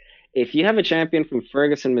champions. If you have a champion from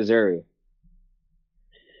Ferguson, Missouri,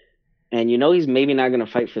 and you know he's maybe not going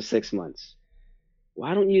to fight for 6 months,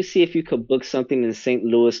 why don't you see if you could book something in St.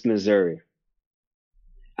 Louis, Missouri?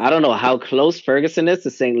 I don't know how close Ferguson is to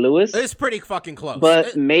St. Louis. It's pretty fucking close.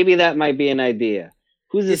 But maybe that might be an idea.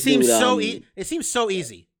 Who's this dude? It seems so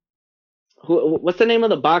easy. What's the name of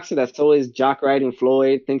the boxer that's always jock riding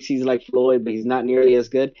Floyd? Thinks he's like Floyd, but he's not nearly as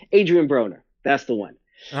good. Adrian Broner. That's the one.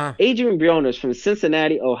 Adrian Broner is from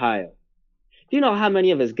Cincinnati, Ohio. Do you know how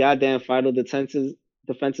many of his goddamn final defenses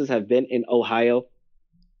have been in Ohio?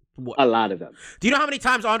 What? A lot of them. Do you know how many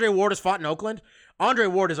times Andre Ward has fought in Oakland? Andre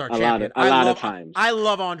Ward is our champion. A lot of times. I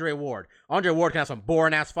love Andre Ward. Andre Ward can have some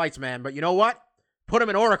boring ass fights, man. But you know what? Put him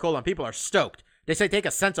in Oracle and people are stoked. They say take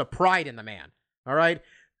a sense of pride in the man. All right.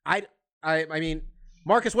 I mean,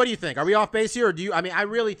 Marcus, what do you think? Are we off base here, or do you? I mean, I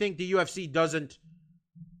really think the UFC doesn't.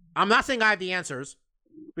 I'm not saying I have the answers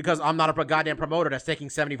because I'm not a goddamn promoter that's taking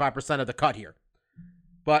 75% of the cut here.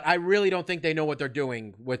 But I really don't think they know what they're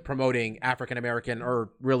doing with promoting African American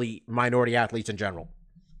or really minority athletes in general.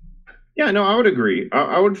 Yeah, no, I would agree.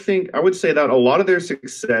 I would say that a lot of their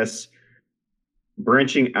success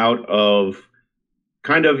branching out of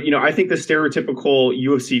kind of, I think the stereotypical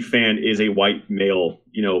UFC fan is a white male,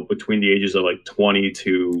 between the ages of like 20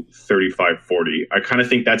 to 35, 40. I kind of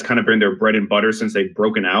think that's kind of been their bread and butter since they've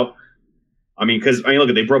broken out.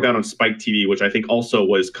 Look, they broke out on Spike TV, which I think also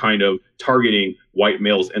was kind of targeting white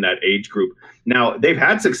males in that age group. Now, they've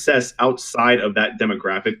had success outside of that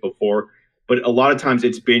demographic before, but a lot of times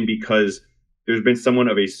it's been because there's been someone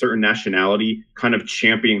of a certain nationality kind of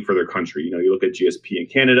championing for their country. You look at GSP in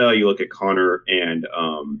Canada, you look at Conor and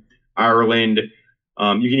Ireland.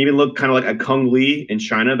 You can even look kind of like at Kung Lee in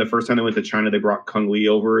China. The first time they went to China, they brought Kung Lee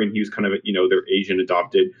over, and he was kind of, their Asian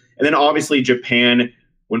adopted. And then obviously Japan,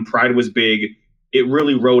 when Pride was big, it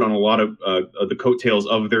really rode on a lot of the coattails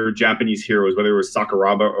of their Japanese heroes, whether it was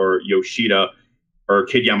Sakuraba or Yoshida or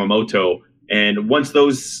Kid Yamamoto. And once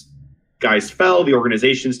those guys fell, the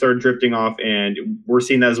organization started drifting off, and we're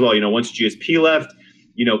seeing that as well. Once GSP left,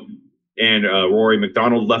 and Rory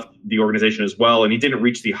McDonald left the organization as well, and he didn't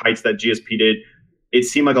reach the heights that GSP did. It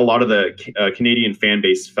seemed like a lot of the Canadian fan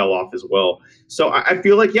base fell off as well. So I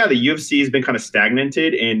feel like, the UFC has been kind of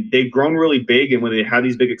stagnated, and they've grown really big. And when they had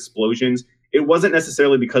these big explosions, it wasn't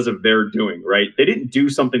necessarily because of their doing, right? They didn't do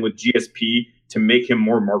something with GSP to make him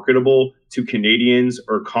more marketable to Canadians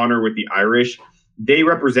or Conor with the Irish. They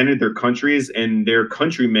represented their countries, and their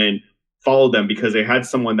countrymen followed them because they had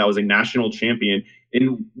someone that was a national champion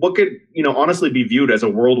in what could, honestly be viewed as a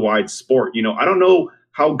worldwide sport. I don't know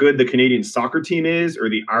how good the Canadian soccer team is or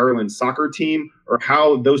the Ireland soccer team or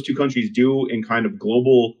how those two countries do in kind of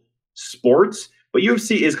global sports. But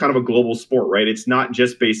UFC is kind of a global sport, right? It's not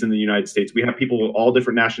just based in the United States. We have people of all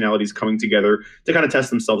different nationalities coming together to kind of test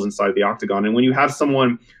themselves inside the octagon. And when you have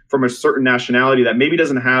someone from a certain nationality that maybe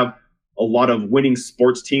doesn't have a lot of winning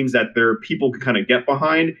sports teams that their people can kind of get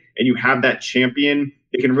behind, and you have that champion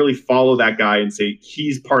they can really follow that guy and say,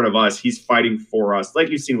 he's part of us. He's fighting for us, like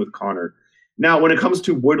you've seen with Conor. Now, when it comes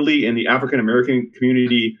to Woodley and the African-American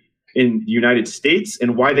community in the United States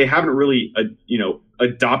and why they haven't really,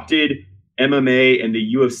 adopted MMA and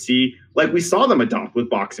the UFC like we saw them adopt with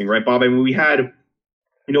boxing, right, Bob? I mean, we had,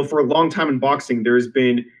 for a long time in boxing, there's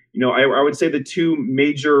been, I would say the two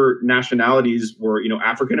major nationalities were,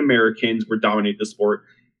 African Americans would dominate the sport,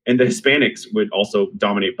 and the Hispanics would also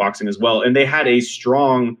dominate boxing as well. And they had a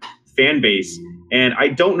strong fan base. And I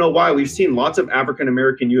don't know why. We've seen lots of African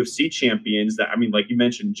American UFC champions that, like you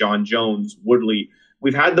mentioned, John Jones, Woodley.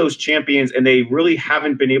 We've had those champions, and they really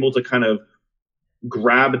haven't been able to kind of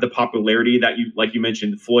grab the popularity that like you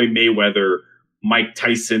mentioned, Floyd Mayweather, Mike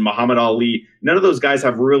Tyson, Muhammad Ali. None of those guys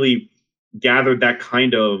have really gathered that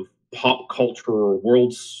kind of pop culture or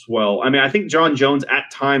world swell. I think John Jones at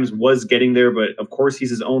times was getting there, but of course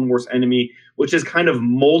he's his own worst enemy, which has kind of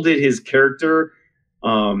molded his character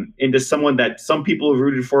into someone that some people have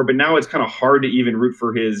rooted for, but now it's kind of hard to even root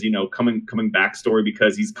for his, coming back story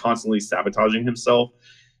because he's constantly sabotaging himself.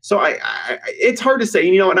 So it's hard to say,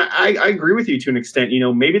 and I agree with you to an extent.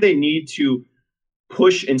 Maybe they need to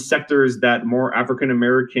push in sectors that more African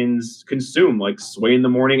Americans consume, like Sway in the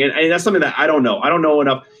Morning, and that's something that I don't know. I don't know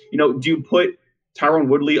enough. Do you put Tyron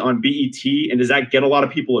Woodley on BET, and does that get a lot of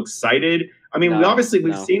people excited?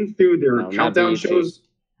 We've seen through their countdown shows.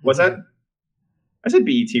 What's that? I said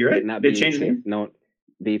BET, right? Not they BET. changed the name. No,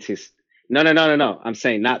 BET. No. I'm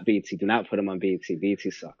saying not BET. Do not put them on BET. BET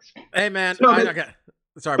sucks. Hey man, sorry.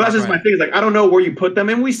 But that's just my thing. Is like I don't know where you put them,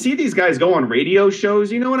 and we see these guys go on radio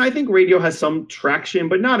shows, and I think radio has some traction,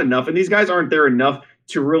 but not enough. And these guys aren't there enough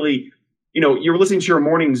to really, you're listening to your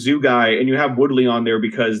morning zoo guy, and you have Woodley on there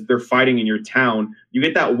because they're fighting in your town. You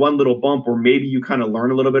get that one little bump where maybe you kind of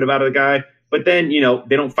learn a little bit about the guy, but then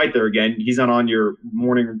they don't fight there again. He's not on your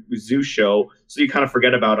morning zoo show, so you kind of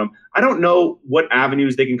forget about him. I don't know what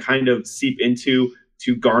avenues they can kind of seep into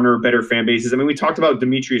to garner better fan bases. We talked about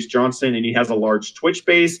Demetrius Johnson, and he has a large Twitch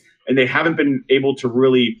base, and they haven't been able to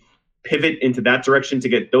really pivot into that direction to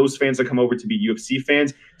get those fans to come over to be UFC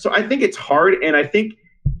fans. So I think it's hard, and I think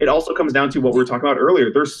it also comes down to what we were talking about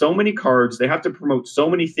earlier. There's so many cards. They have to promote so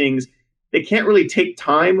many things. They can't really take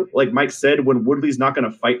time, like Mike said, when Woodley's not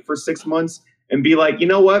going to fight for 6 months and be like, you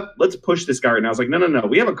know what, let's push this guy right now. I was like, no.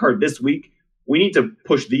 We have a card this week. We need to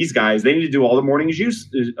push these guys. They need to do all the morning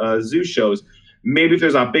zoo shows. Maybe if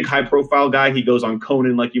there's a big high-profile guy, he goes on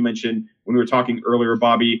Conan, like you mentioned when we were talking earlier,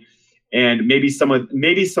 Bobby. And maybe some of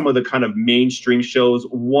the kind of mainstream shows,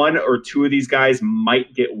 one or two of these guys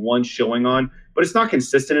might get one showing on, but it's not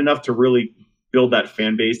consistent enough to really build that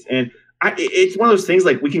fan base. And it's one of those things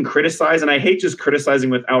like we can criticize, and I hate just criticizing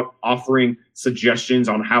without offering suggestions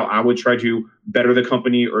on how I would try to better the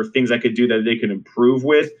company or things I could do that they can improve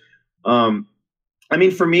with.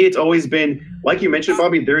 For me, it's always been, like you mentioned,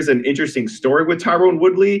 Bobby, there's an interesting story with Tyron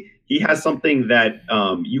Woodley. He has something that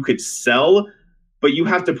you could sell, but you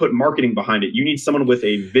have to put marketing behind it. You need someone with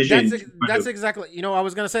a vision. That's exactly, I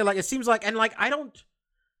was going to say, like, it seems like, and like,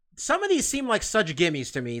 some of these seem like such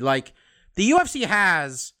gimmies to me. Like, the UFC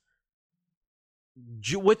has,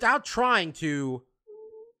 without trying to,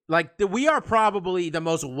 like, we are probably the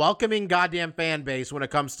most welcoming goddamn fan base when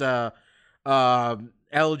it comes to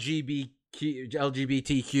LGBTQ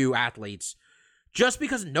athletes, just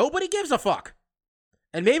because nobody gives a fuck.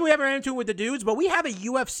 And maybe we haven't ran into it with the dudes, but we have a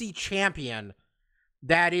UFC champion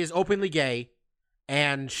that is openly gay,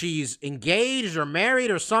 and she's engaged or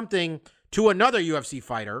married or something to another UFC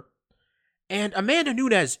fighter. And Amanda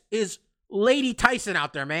Nunes is Lady Tyson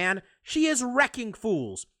out there, man. She is wrecking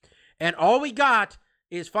fools. And all we got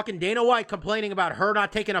is fucking Dana White complaining about her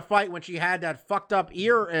not taking a fight when she had that fucked up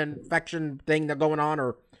ear infection thing that going on,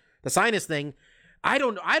 or the sinus thing. I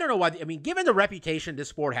don't know why. Given the reputation this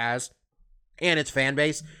sport has and its fan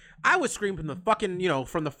base, I would scream from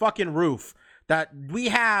the fucking roof that we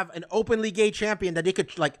have an openly gay champion that they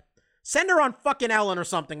could, like, send her on fucking Ellen or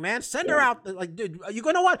something, man. Send her out. Like, dude, you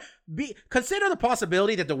know what? Consider the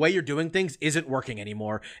possibility that the way you're doing things isn't working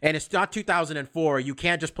anymore, and it's not 2004. You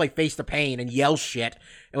can't just play Face the Pain and yell shit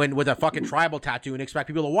with a fucking tribal tattoo and expect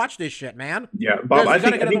people to watch this shit, man. Yeah, Bob, I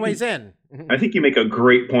think you make a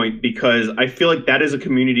great point, because I feel like that is a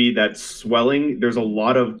community that's swelling. There's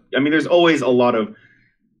there's always a lot of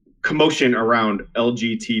commotion around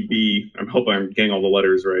LGTB. I hope I'm getting all the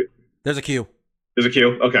letters right. There's a Q. There's a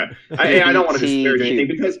Q. Okay. I don't want to disparage anything,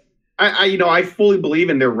 because I fully believe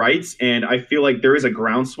in their rights, and I feel like there is a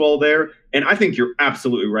groundswell there. And I think you're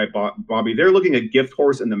absolutely right, Bobby. They're looking a gift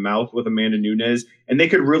horse in the mouth with Amanda Nunes, and they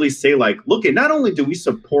could really say, like, look, not only do we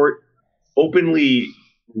support openly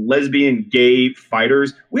lesbian, gay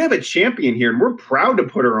fighters. We have a champion here, and we're proud to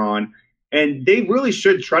put her on. And they really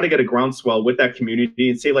should try to get a groundswell with that community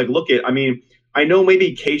and say, like, look, I know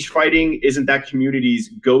maybe cage fighting isn't that community's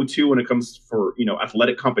go-to when it comes for,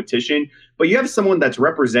 athletic competition, but you have someone that's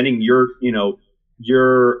representing your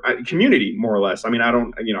community more or less. I mean, I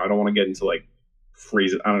don't want to get into like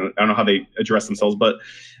phrase. I don't know how they address themselves, but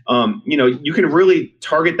you can really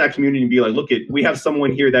target that community and be like, look, we have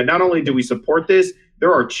someone here that not only do we support this,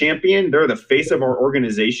 they're our champion, they're the face of our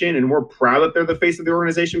organization, and we're proud that they're the face of the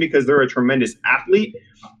organization because they're a tremendous athlete,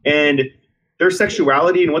 and their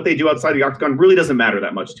sexuality and what they do outside the octagon really doesn't matter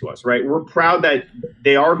that much to us, right? We're proud that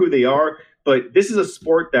they are who they are, but this is a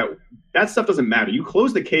sport that stuff doesn't matter. You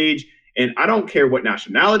close the cage, and I don't care what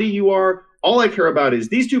nationality you are. All I care about is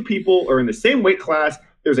these two people are in the same weight class.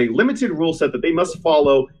 There's a limited rule set that they must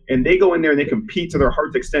follow, and they go in there and they compete to their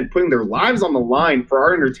heart's extent, putting their lives on the line for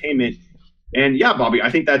our entertainment. And yeah, Bobby,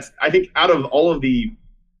 I think out of all of the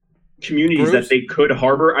communities groups that they could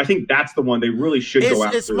harbor, I think that's the one they really should go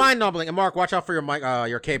after. It's mind-numbing. And Mark, watch out for your mic,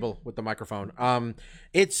 your cable with the microphone.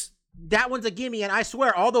 That one's a gimme, and I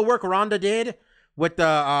swear, all the work Ronda did with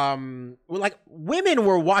the women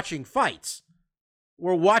were watching fights.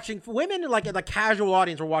 Women, like the casual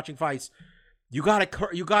audience were watching fights. You gotta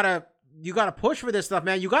push for this stuff,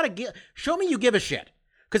 man. You gotta show me you give a shit.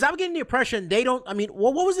 Because I'm getting the impression they don't. I mean,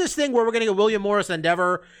 what was this thing where we're going to get William Morris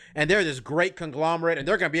Endeavor, and they're this great conglomerate, and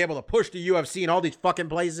they're going to be able to push the UFC and all these fucking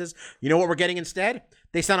places? You know what we're getting instead?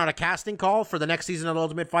 They sent out a casting call for the next season of The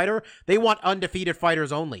Ultimate Fighter. They want undefeated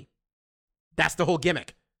fighters only. That's the whole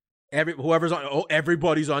gimmick. Whoever's on,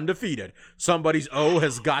 everybody's undefeated. Somebody's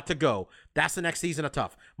has got to go. That's the next season of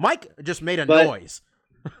Tough. Mike just made a noise.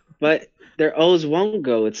 But their O's won't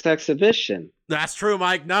go. It's exhibition. That's true,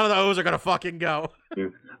 Mike. None of the O's are going to fucking go. Yeah.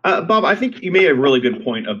 Bob, I think you made a really good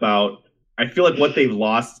point about, I feel like what they've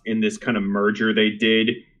lost in this kind of merger they did,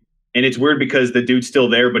 and it's weird because the dude's still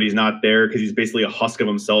there, but he's not there because he's basically a husk of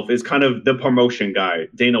himself, is kind of the promotion guy,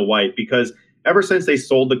 Dana White, because ever since they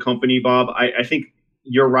sold the company, Bob, I think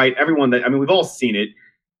you're right. We've all seen it.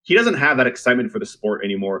 He doesn't have that excitement for the sport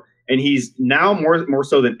anymore. And he's now more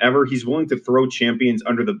so than ever, he's willing to throw champions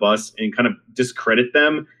under the bus and kind of discredit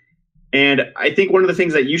them. And I think one of the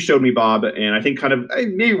things that you showed me, Bob, and I think kind of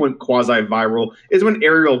maybe went quasi-viral, is when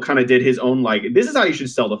Ariel kind of did his own, like, this is how you should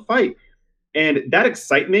sell the fight. And that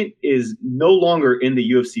excitement is no longer in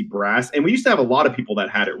the UFC brass. And we used to have a lot of people that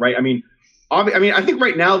had it, right? I mean, I think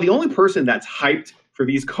right now the only person that's hyped for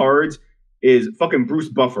these cards is fucking Bruce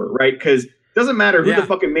Buffer, right? Because it doesn't matter who the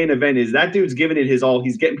fucking main event is. That dude's giving it his all.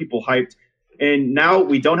 He's getting people hyped. And now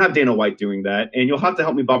we don't have Dana White doing that. And you'll have to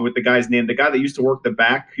help me, Bob, with the guy's name. The guy that used to work the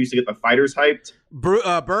back, who used to get the fighters hyped.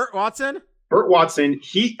 Burt Watson? Burt Watson.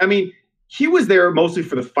 He was there mostly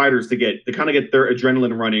for the fighters to kind of get their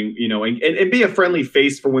adrenaline running, and be a friendly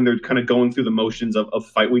face for when they're kind of going through the motions of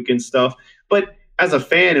fight week and stuff. But as a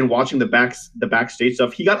fan and watching the backstage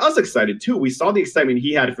stuff, he got us excited too. We saw the excitement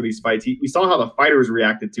he had for these fights. We saw how the fighters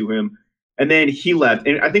reacted to him. And then he left.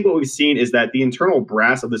 And I think what we've seen is that the internal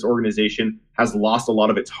brass of this organization has lost a lot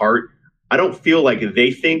of its heart. I don't feel like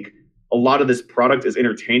they think a lot of this product is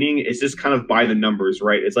entertaining. It's just kind of by the numbers,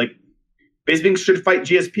 right? It's like Bisping should fight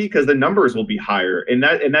GSP because the numbers will be higher. And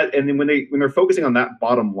then when they're focusing on that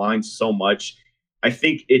bottom line so much, I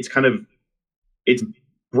think it's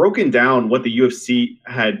broken down what the UFC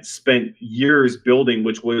had spent years building,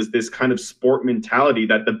 which was this kind of sport mentality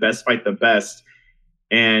that the best fight the best.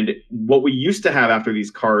 And what we used to have after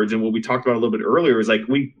these cards, and what we talked about a little bit earlier, is like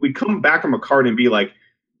we come back from a card and be like,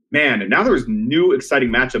 man, and now there's new exciting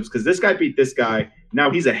matchups because this guy beat this guy.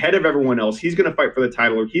 Now he's ahead of everyone else. He's going to fight for the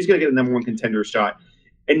title, or he's going to get the number one contender shot.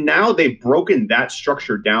 And now they've broken that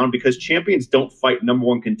structure down because champions don't fight number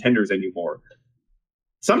one contenders anymore.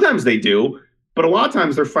 Sometimes they do, but a lot of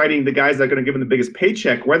times they're fighting the guys that are going to give them the biggest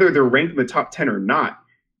paycheck, whether they're ranked in the top 10 or not.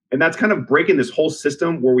 And that's kind of breaking this whole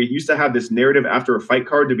system where we used to have this narrative after a fight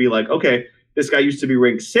card to be like, okay, this guy used to be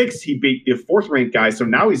ranked 6. He beat the 4th ranked guy. So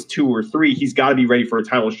now he's 2 or 3. He's got to be ready for a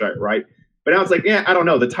title shot, right? But now it's like, I don't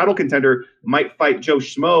know. The title contender might fight Joe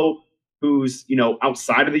Schmo, who's,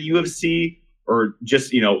 outside of the UFC, or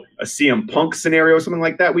just, a CM Punk scenario, something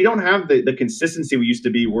like that. We don't have the consistency we used to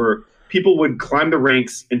be where people would climb the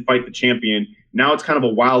ranks and fight the champion. Now it's kind of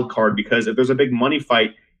a wild card because if there's a big money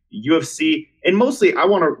fight, UFC, and mostly I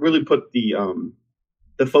want to really put the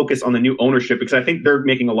focus on the new ownership, because I think they're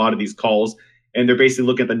making a lot of these calls and they're basically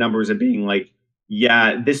looking at the numbers and being like,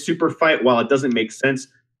 yeah, this super fight, while it doesn't make sense,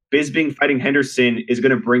 Bisping fighting Henderson is going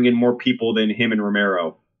to bring in more people than him and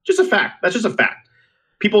Romero. Just a fact. That's just a fact.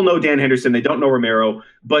 people know Dan Henderson, they don't know Romero,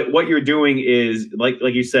 but what you're doing is, like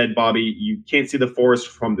you said, Bobby, you can't see the forest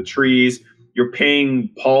from the trees. You're paying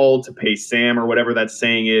Paul to pay Sam, or whatever that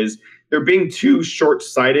saying is. They're being too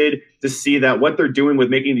short-sighted to see that what they're doing with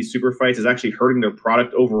making these super fights is actually hurting their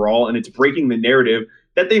product overall, and it's breaking the narrative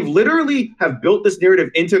that they've literally have built this narrative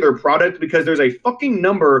into their product because there's a fucking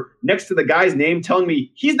number next to the guy's name telling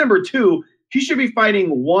me he's number 2. He should be fighting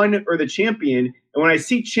 1 or the champion. And when I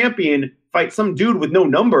see champion fight some dude with no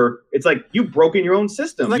number, it's like you've broken your own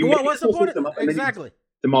system. Like, you what's the point? Exactly.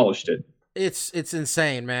 Demolished it. It's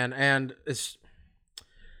insane, man. And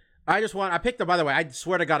I picked by the way, I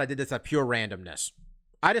swear to God, I did this at pure randomness.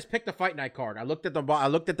 I just picked a Fight Night card. I looked at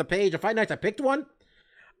the page of Fight Nights. I picked one.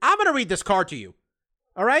 I'm going to read this card to you.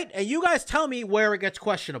 All right? And you guys tell me where it gets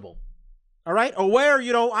questionable. All right? Or where,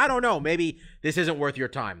 I don't know. Maybe this isn't worth your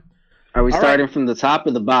time. Are we starting from the top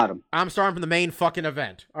or the bottom? I'm starting from the main fucking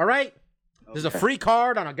event. All right? Okay. There's a free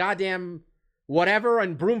card on a goddamn whatever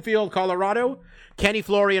in Broomfield, Colorado. Kenny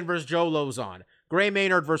Florian versus Joe Lozon. Gray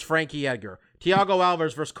Maynard versus Frankie Edgar. Thiago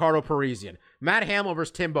Alves versus Carlo Parisian. Matt Hamill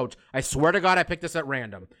versus Tim Boach. I swear to God, I picked this at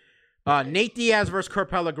random. Nate Diaz versus Kurt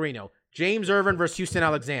Pellegrino. James Irvin versus Houston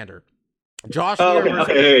Alexander. Josh.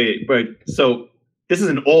 But so this is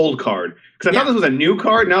an old card because I thought this was a new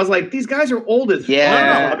card, and I was like, these guys are old as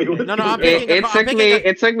fuck. No.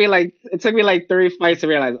 It took me like 3 fights to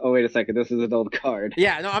realize. Oh, wait a second, this is an old card.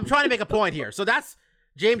 Yeah, no, I'm trying to make a point here. So that's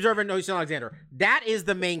James Irvin, Houston Alexander. That is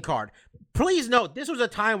the main card. Please note, this was a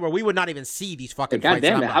time where we would not even see these fucking fights. God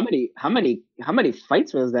damn it! How many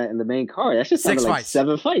fights was that in the main card? That's just 6 like fights.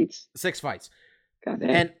 7 fights. 6 fights. God damn.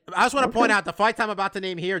 And I just want to point out the fights I'm about to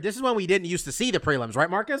name here. This is when we didn't used to see the prelims, right,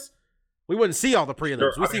 Marcus? We wouldn't see all the prelims.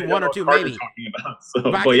 Sure. We see 1 or 2 maybe.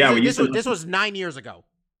 This was 9 years ago.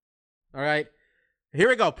 All right. Here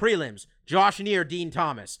we go. Prelims. Josh Neer, Dean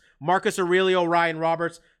Thomas, Marcus Aurelio, Ryan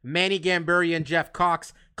Roberts, Manny Gambarian, Jeff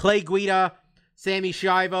Cox, Clay Guida, Sammy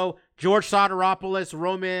Shivo, George Soteropoulos,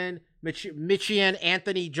 Roman Michian,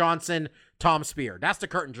 Anthony Johnson, Tom Spear. That's the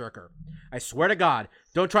curtain jerker. I swear to God,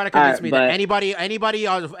 don't try to convince me that anybody,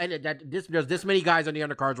 there's this many guys on the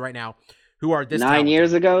undercards right now who are this 9 talented.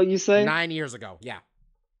 years ago, you say? 9 years ago, yeah.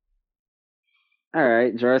 All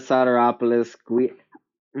right, George Soteropoulos,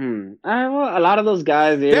 well, a lot of those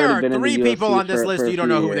guys. There are 3 people on this list you don't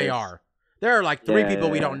know who they are. There are like 3 people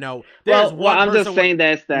we don't know. There's I'm just saying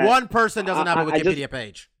that one person doesn't have a Wikipedia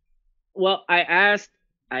page. Well, I asked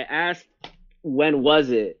when was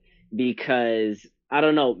it, because I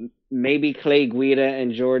don't know, maybe Clay Guida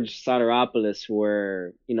and George Soteropoulos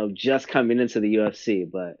were, just coming into the UFC,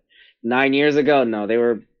 but 9 years ago, no, they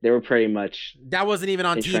were pretty much. That wasn't even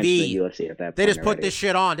on TV. The UFC at that point they just put already. this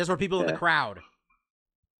shit on. These were people in the crowd.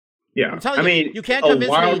 Yeah, I'm telling you, you can't convince a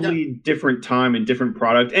wildly different time and different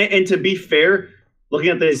product. And to be fair, looking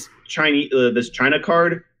at this China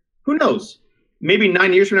card, who knows? Maybe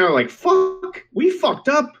 9 years from now, we're like, fuck, we fucked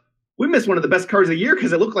up. We missed one of the best cards of the year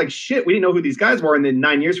because it looked like shit. We didn't know who these guys were. And then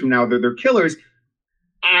 9 years from now, they're killers.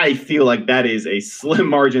 I feel like that is a slim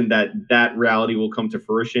margin that reality will come to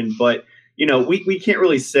fruition. But, we can't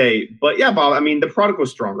really say. But yeah, Bob, I mean, the product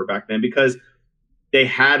was stronger back then because they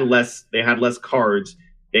had less cards.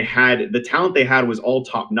 They had the talent they had was all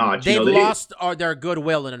top notch. They've lost their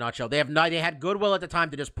goodwill in a nutshell. They had goodwill at the time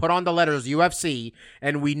to just put on the letters UFC,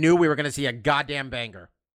 and we knew we were going to see a goddamn banger.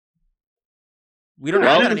 We don't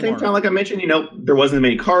have that anymore. At the same time, like I mentioned, there wasn't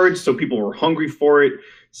many cards, so people were hungry for it.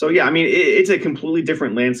 So yeah, I mean, it's a completely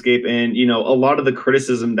different landscape, and a lot of the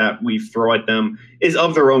criticism that we throw at them is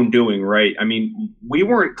of their own doing, right? I mean, we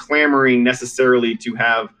weren't clamoring necessarily to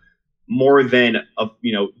have more than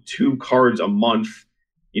 2 cards a month.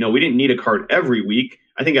 We didn't need a card every week.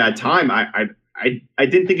 I think at a time, I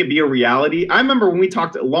didn't think it'd be a reality. I remember when we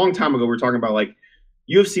talked a long time ago, we were talking about like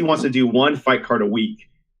UFC wants to do 1 fight card a week.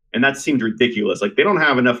 And that seemed ridiculous. Like they don't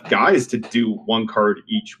have enough guys to do 1 card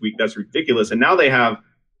each week. That's ridiculous. And now they have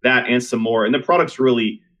that and some more. And the product's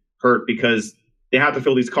really hurt because they have to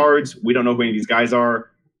fill these cards. We don't know who any of these guys are.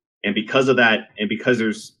 And because of that, and because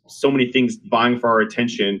there's so many things vying for our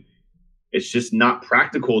attention, it's just not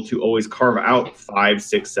practical to always carve out 5,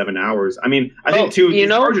 6, 7 hours. I mean, I think too, these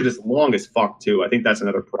cards are just long as fuck too. I think that's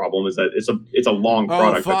another problem is that it's a long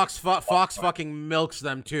product. Fox fucking milks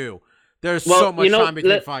them too. There's so much time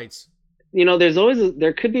between fights.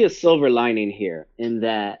 There could be a silver lining here in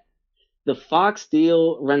that the Fox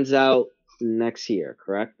deal runs out next year,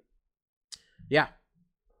 correct? Yeah.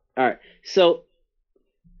 All right. So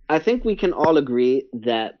I think we can all agree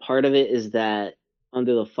that part of it is that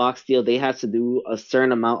under the Fox deal, they have to do a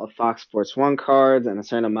certain amount of Fox Sports 1 cards and a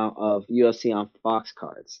certain amount of UFC on Fox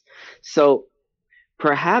cards. So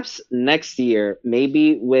perhaps next year,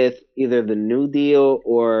 maybe with either the new deal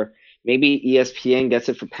or maybe ESPN gets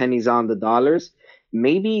it for pennies on the dollars,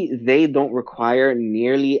 maybe they don't require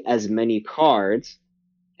nearly as many cards.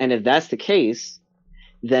 And if that's the case,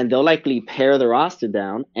 then they'll likely pare the roster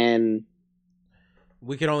down, and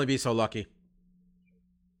we can only be so lucky.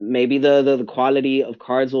 Maybe the quality of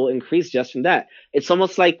cards will increase just from that. It's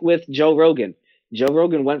almost like with Joe Rogan. Joe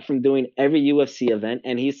Rogan went from doing every UFC event,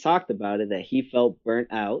 and he's talked about it, that he felt burnt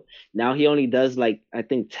out. Now he only does like, I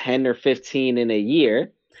think 10 or 15 in a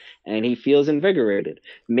year, and he feels invigorated.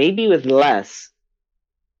 Maybe with less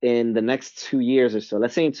in the next 2 years or so.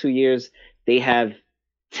 Let's say in 2 years, they have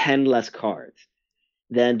 10 less cards.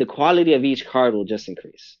 Then the quality of each card will just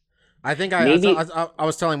increase. I think I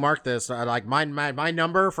was telling Mark this, like my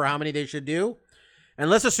number for how many they should do, and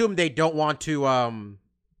let's assume they don't want to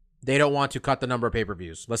cut the number of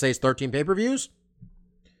pay-per-views. Let's say it's 13 pay-per-views,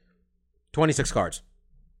 26 cards.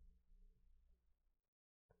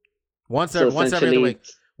 Once every other week.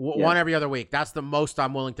 One every other week. That's the most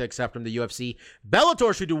I'm willing to accept from the UFC.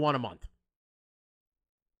 Bellator should do one a month.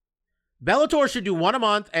 Bellator should do one a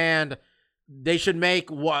month, and they should make,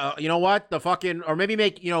 you know what, the fucking, or maybe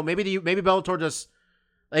make, you know, maybe Bellator just,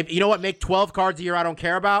 like, you know what, make 12 cards a year I don't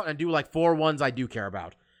care about, and do like 4 ones I do care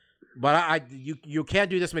about. But you can't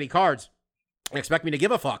do this many cards and expect me to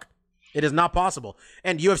give a fuck. It is not possible.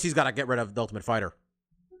 And UFC's got to get rid of the Ultimate Fighter.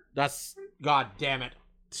 That's, god damn it,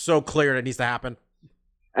 so clear that needs to happen.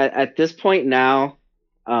 At this point now,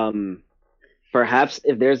 perhaps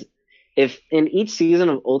if in each season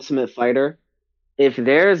of Ultimate Fighter, if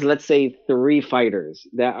there's, let's say, 3 fighters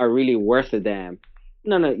that are really worth a damn,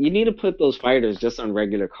 no, you need to put those fighters just on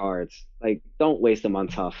regular cards. Like, don't waste them on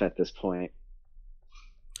tough at this point.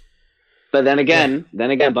 But then again,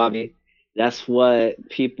 Bobby, that's what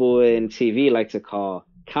people in TV like to call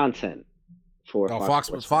content for Fox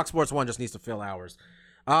Sports 1 just needs to fill hours.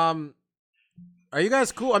 Are you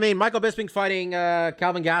guys cool? I mean, Michael Bisping fighting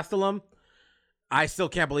Calvin Gastelum. I still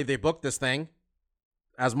can't believe they booked this thing.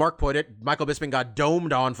 As Mark put it, Michael Bisping got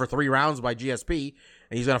domed on for 3 rounds by GSP,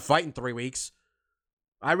 and he's going to fight in 3 weeks.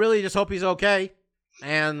 I really just hope he's okay.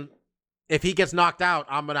 And if he gets knocked out,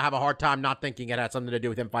 I'm going to have a hard time not thinking it had something to do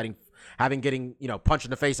with him getting, you know, punched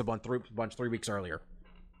in the face a bunch 3 weeks earlier.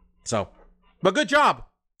 So, but good job.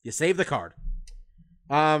 You saved the card.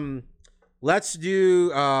 Let's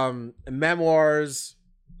do memoirs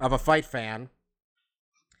of a fight fan.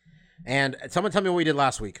 And someone tell me what we did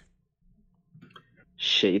last week.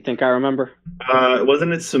 Shit, you think I remember?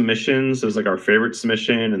 Wasn't it submissions? It was like our favorite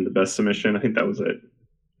submission and the best submission. I think that was it.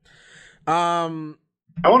 I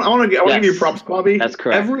want to give you props, Bobby. That's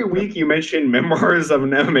correct. Every week you mention memoirs of an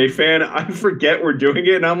MMA fan. I forget we're doing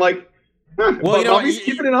it, and I'm like, well, you know, Bobby's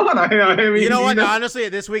keeping it on. I mean, you know what? Honestly,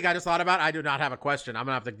 this week I just thought about it. I do not have a question. I'm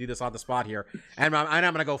gonna have to do this on the spot here, and I'm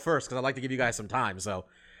gonna go first because I'd like to give you guys some time. So,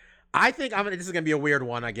 I think this is gonna be a weird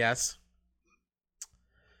one, I guess.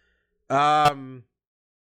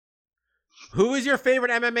 Who is your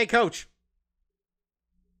favorite MMA coach?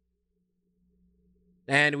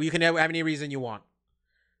 And you can have any reason you want.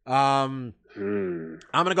 I'm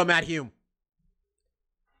gonna go Matt Hume.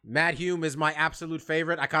 Matt Hume is my absolute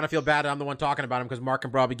favorite. I kind of feel bad that I'm the one talking about him because Mark can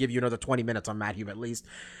probably give you another 20 minutes on Matt Hume at least.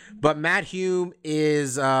 But Matt Hume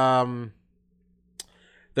is the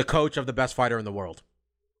coach of the best fighter in the world.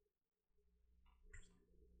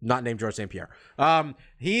 Not named George St. Pierre.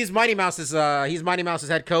 He's Mighty Mouse's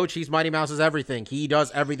head coach. He's Mighty Mouse's everything. He does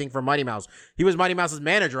everything for Mighty Mouse. He was Mighty Mouse's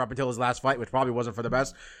manager up until his last fight, which probably wasn't for the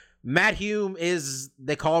best. Matt Hume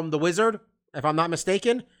they call him the Wizard, if I'm not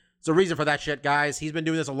mistaken. There's a reason for that shit, guys. He's been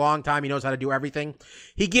doing this a long time. He knows how to do everything.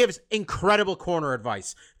 He gives incredible corner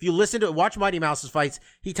advice. If you watch Mighty Mouse's fights,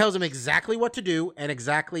 he tells him exactly what to do and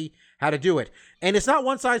exactly how to do it. And it's not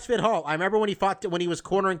one size fit all. I remember when he was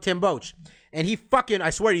cornering Tim Boetsch, and I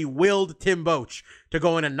swear he willed Tim Boetsch to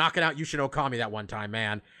go in and knock it out Yushin Okami that one time,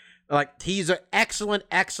 man. Like, he's an excellent,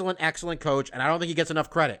 excellent, excellent coach, and I don't think he gets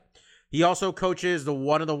enough credit. He also coaches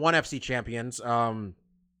one of the ONE FC champions,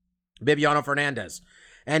 Bibiano Fernandez.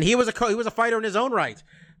 And he was a fighter in his own right.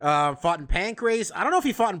 Fought in Pancrase. I don't know if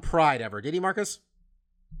he fought in Pride ever. Did he, Marcus?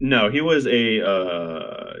 No, he was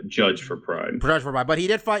a judge for Pride. But he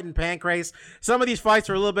did fight in Pancrase. Some of these fights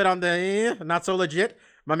are a little bit on the not so legit.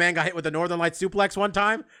 My man got hit with the Northern Light suplex one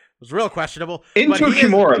time. It was real questionable. Into a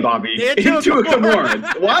Kimura, Bobby. Into a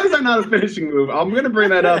Kimura. Why is that not a finishing move? I'm going to bring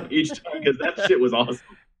that up each time because that shit was awesome.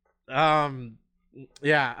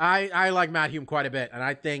 Yeah, I like Matt Hume quite a bit, and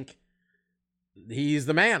I think he's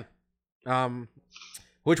the man.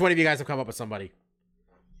 Which one of you guys have come up with somebody?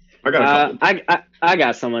 I got a couple. I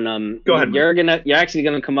got someone. Go ahead. You're actually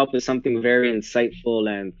gonna come up with something very insightful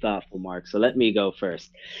and thoughtful, Mark. So let me go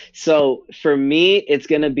first. So for me, it's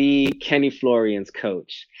gonna be Kenny Florian's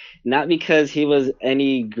coach. Not because he was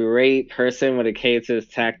any great person when it came to his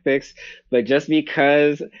tactics, but just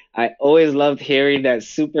because I always loved hearing that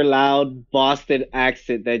super loud Boston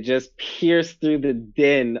accent that just pierced through the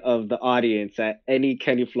din of the audience at any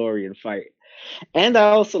Kenny Florian fight. And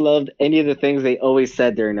I also loved any of the things they always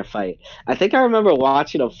said during a fight. I think I remember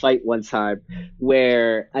watching a fight one time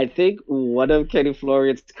where I think one of Kenny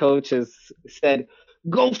Florian's coaches said,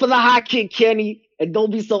 "Go for the high kick, Kenny, and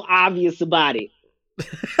don't be so obvious about it."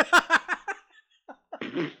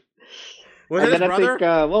 Was it his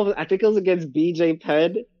brother? I think it was against BJ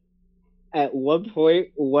Penn. At one point,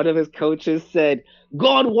 one of his coaches said,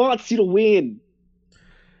 "God wants you to win."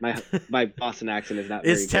 My Boston accent is not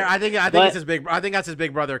very good. I think it's his big. I think that's his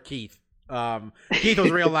big brother Keith. Keith was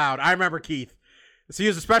real loud. I remember Keith. So he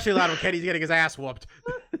was especially loud when Kenny's getting his ass whooped.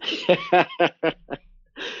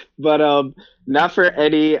 But not for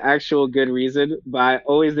any actual good reason. But I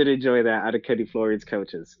always did enjoy that out of Kenny Florian's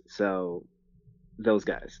coaches. So those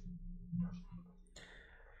guys.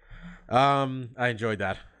 I enjoyed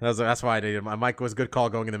that. That's why I did it. My mic was a good call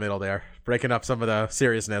going in the middle there, breaking up some of the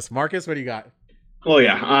seriousness. Marcus, what do you got? Well,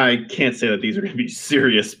 yeah, I can't say that these are going to be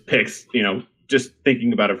serious picks, just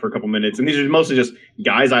thinking about it for a couple minutes. And these are mostly just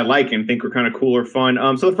guys I like and think are kind of cool or fun.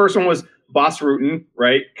 So the first one was Bas Rutten,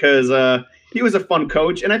 right? Because he was a fun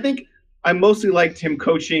coach. And I think I mostly liked him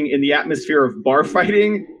coaching in the atmosphere of bar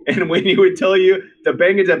fighting. And when he would tell you to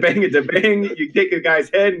bang it, to bang it, to bang, you take a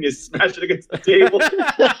guy's head and you smash it against the table.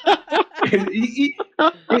 And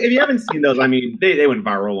if you haven't seen those, I mean, they went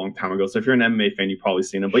viral a long time ago. So if you're an MMA fan, you've probably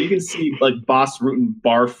seen them. But you can see like Bas Rutten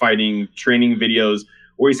bar fighting training videos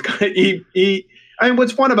where he's kind of I mean,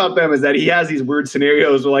 what's fun about them is that he has these weird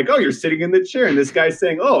scenarios where like, oh, you're sitting in the chair and this guy's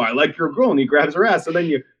saying, oh, I like your girl, and he grabs her ass, and then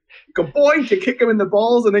you go boink, you kick him in the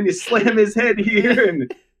balls, and then you slam his head here,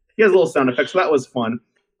 and he has little sound effects. So that was fun.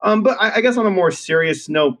 But I guess on a more serious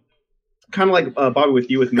note, kind of like Bobby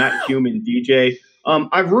with you with Matt Hume and DJ.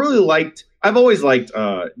 I've always liked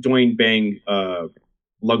Dwayne Bang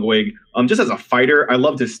Ludwig. Just as a fighter, I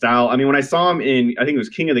loved his style. I mean, when I saw him in, I think it was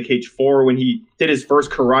King of the Cage 4, when he did his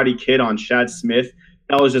first Karate Kid on Shad Smith,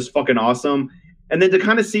 that was just fucking awesome. And then to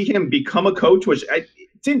kind of see him become a coach, which it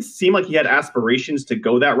didn't seem like he had aspirations to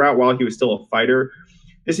go that route while he was still a fighter.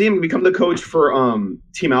 To see him become the coach for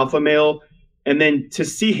Team Alpha Male, and then to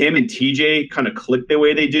see him and TJ kind of click the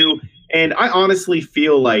way they do. And I honestly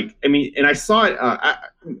feel like, I mean, and I saw it,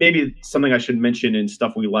 maybe something I should mention in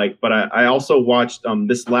stuff we like, but I also watched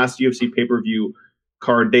this last UFC pay-per-view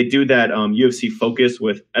card. They do that UFC Focus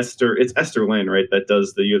with Esther. It's Esther Lynn, right, that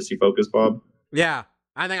does the UFC Focus, Bob? Yeah.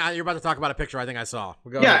 I think you're about to talk about a picture I think I saw.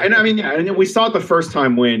 And I mean, and we saw it the first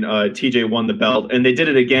time when TJ won the belt, and they did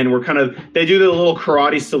it again where they do the little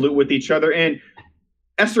karate salute with each other, and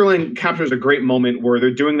Esther Lynn captures a great moment where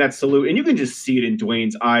they're doing that salute, and you can just see it in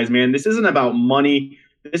Dwayne's eyes, man. This isn't about money.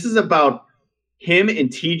 This is about him and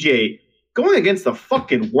TJ going against the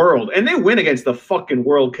fucking world. And they win against the fucking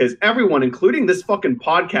world because everyone, including this fucking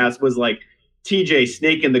podcast, was like, TJ,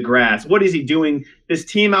 snake in the grass. What is he doing? This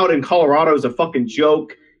team out in Colorado is a fucking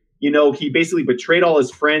joke. He basically betrayed all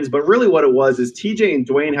his friends. But really what it was is TJ and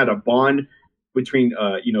Dwayne had a bond between,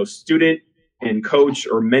 student and coach,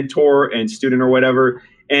 or mentor and student, or whatever.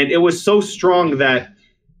 And it was so strong that,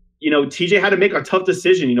 TJ had to make a tough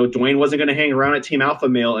decision. Dwayne wasn't going to hang around at Team Alpha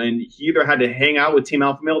Male, and he either had to hang out with Team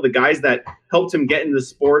Alpha Male, the guys that helped him get into the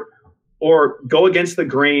sport, or go against the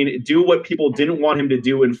grain, do what people didn't want him to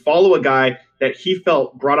do, and follow a guy that he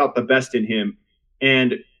felt brought out the best in him.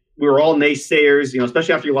 And we were all naysayers,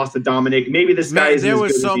 especially after you lost to Dominic. Maybe this guy is. There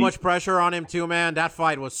was so much pressure on him too, man. That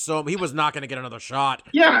fight was he was not going to get another shot.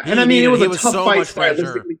 Yeah, and I mean, it was a tough fight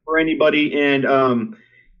stylistically for anybody. And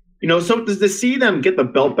so to see them get the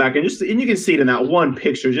belt back, and you can see it in that one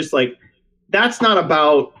picture, just like that's not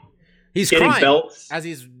about he's getting crying belts as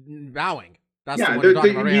he's bowing. That's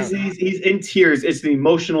he's in tears. It's the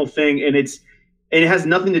emotional thing, and it has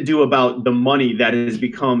nothing to do about the money that has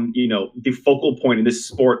become, the focal point in this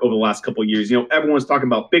sport over the last couple of years. Everyone's talking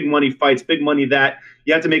about big money fights, big money that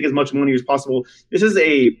you have to make as much money as possible. This is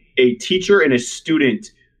a teacher and a student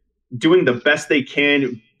doing the best they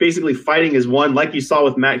can, basically fighting as one, like you saw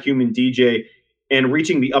with Matt Hume and DJ, and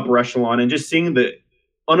reaching the upper echelon, and just seeing the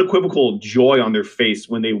unequivocal joy on their face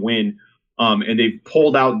when they win. And they've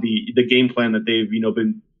pulled out the game plan that they've,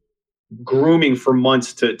 been grooming for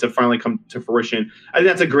months to finally come to fruition. I think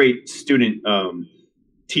that's a great student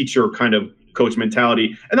teacher kind of coach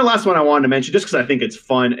mentality. And the last one I wanted to mention, just because I think it's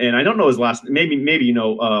fun, and I don't know his last. Maybe you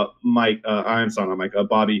know Mike. I'm sorry, not Mike.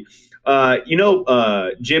 Bobby. You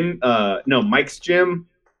know Jim. No, Mike's Jim.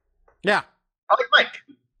 Yeah, I like Mike,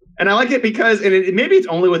 and I like it because, and maybe it's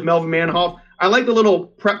only with Melvin Manhoff. I like the little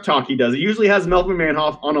prep talk he does. He usually has Melvin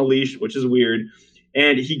Manhoff on a leash, which is weird.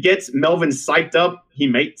 And he gets Melvin psyched up. He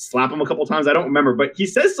may slap him a couple times. I don't remember. But he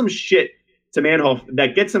says some shit to Manhoff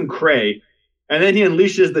that gets him cray. And then he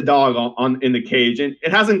unleashes the dog in the cage. And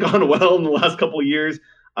it hasn't gone well in the last couple of years.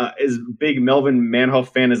 As big Melvin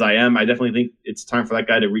Manhoff fan as I am, I definitely think it's time for that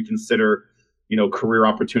guy to reconsider, you know, career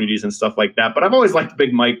opportunities and stuff like that. But I've always liked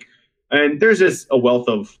Big Mike. And there's just a wealth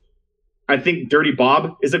of, I think Dirty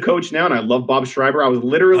Bob is a coach now, and I love Bob Schreiber. I was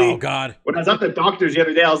literally, oh God, when I was at the doctor's the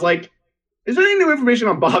other day, I was like, is there any new information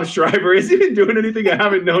on Bob Schreiber? Is he been doing anything I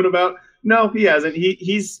haven't known about? No, he hasn't.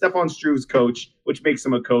 He's Stefan Struve's coach, which makes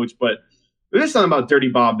him a coach. But there's something about Dirty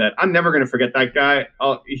Bob that I'm never going to forget that guy.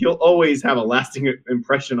 He'll always have a lasting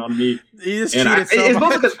impression on me. He just and cheated so it's much.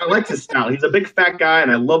 mostly because I like his style. He's a big fat guy,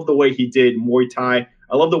 and I love the way he did Muay Thai.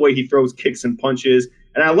 I love the way he throws kicks and punches.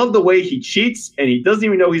 And I love the way he cheats, and he doesn't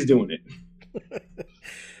even know he's doing it.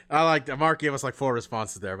 I like that. Mark gave us like 4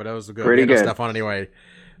 responses there, but that was good. Pretty We had good. Stuff on anyway.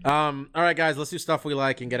 All right, guys, let's do stuff we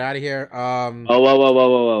like and get out of here.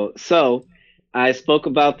 Whoa. So I spoke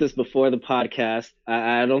about this before the podcast.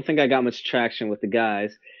 I don't think I got much traction with the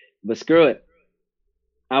guys, but screw it.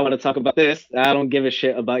 I want to talk about this. I don't give a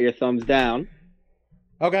shit about your thumbs down.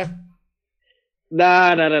 Okay.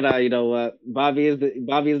 Nah. You know what? Bobby is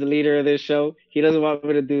the leader of this show. He doesn't want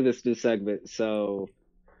me to do this new segment, so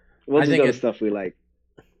we'll just go to stuff we like.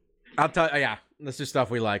 I'll tell. Yeah, let's do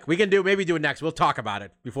stuff we like. We can maybe do it next. We'll talk about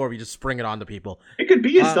it before we just spring it on to people. It could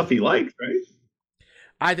be his stuff he likes, right?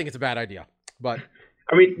 I think it's a bad idea, but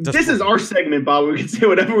I mean, this is our segment, Bob. We can say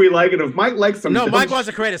whatever we like, and if Mike likes some, no, Mike wants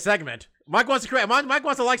to create a segment. Mike wants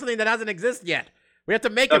to like something that doesn't exist yet. We have to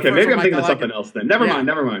make it. Okay, maybe I'm thinking of something else then. Never mind.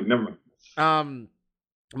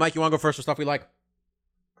 Mike, you want to go first for stuff we like?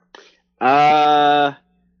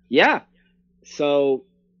 Yeah. So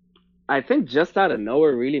I think just out of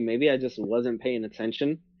nowhere, really, maybe I just wasn't paying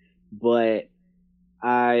attention, but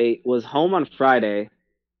I was home on Friday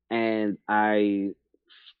and I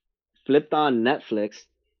flipped on Netflix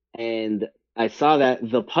and I saw that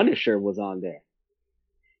The Punisher was on there.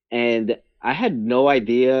 And I had no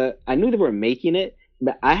idea. I knew they were making it,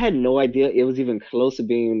 but I had no idea it was even close to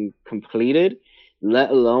being completed, let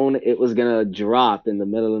alone it was going to drop in the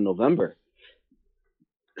middle of November.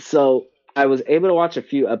 So I was able to watch a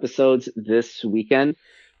few episodes this weekend.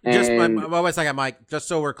 Wait a second, Mike. Just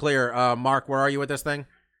so we're clear, Mark, where are you with this thing?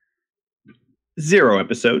 0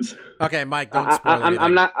 episodes. Okay, Mike, don't spoil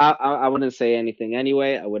anything. I wouldn't say anything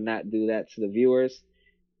anyway. I would not do that to the viewers.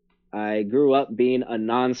 I grew up being a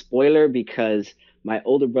non-spoiler because my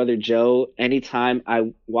older brother Joe, anytime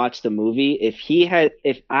I watched a movie,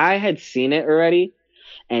 if I had seen it already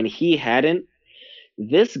and he hadn't,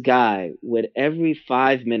 this guy would every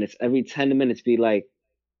 5 minutes, every 10 minutes be like,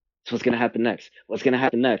 so what's going to happen next? What's going to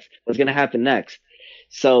happen next? What's going to happen next?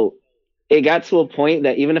 So it got to a point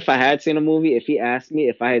that even if I had seen a movie, if he asked me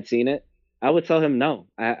if I had seen it, I would tell him, no,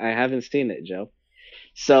 I haven't seen it, Joe.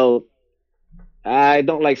 So I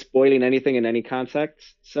don't like spoiling anything in any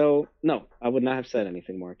context. So no, I would not have said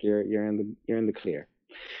anything, Mark. You're in the clear.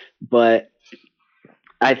 But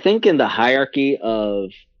I think in the hierarchy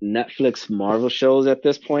of Netflix Marvel shows at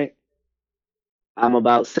this point, I'm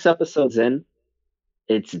about 6 episodes in.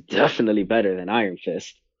 It's definitely better than Iron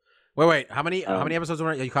Fist. Wait. How many episodes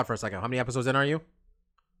are you? Cut for a second. How many episodes in are you?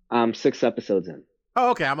 6 episodes in. Oh,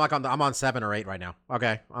 okay. I'm on 7 or 8 right now.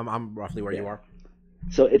 Okay, I'm roughly where you are.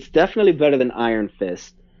 So it's definitely better than Iron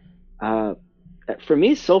Fist. For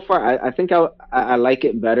me, so far, I think I like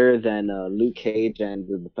it better than Luke Cage and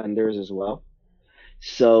the Defenders as well.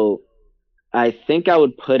 So I think I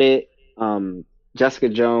would put it Jessica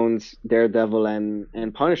Jones, Daredevil,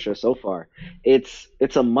 and Punisher so far. It's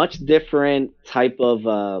a much different type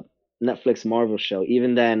of Netflix Marvel show,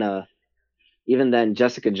 even than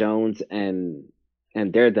Jessica Jones and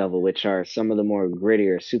Daredevil, which are some of the more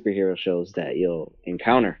grittier superhero shows that you'll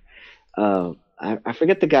encounter. I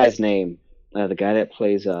forget the guy's name. The guy that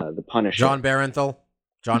plays the Punisher. John Barenthal.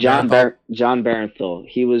 John Barenthal.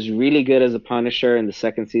 He was really good as a Punisher in the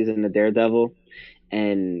 2nd season of Daredevil,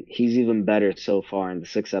 and he's even better so far in the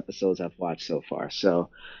 6 episodes I've watched so far. So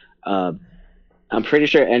I'm pretty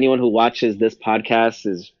sure anyone who watches this podcast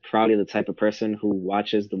is probably the type of person who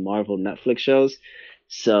watches the Marvel Netflix shows.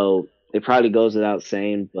 So it probably goes without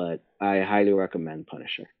saying, but I highly recommend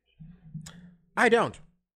Punisher. I don't.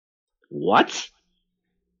 What?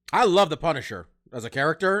 I love the Punisher. as a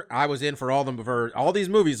character. I was in for all these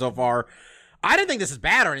movies so far. I didn't think this is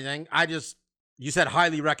bad or anything. You said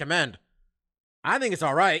highly recommend. I think it's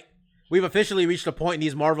all right. We've officially reached a point in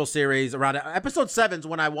these Marvel series around episode 7's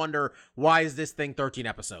when I wonder, why is this thing 13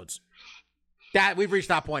 episodes? We've reached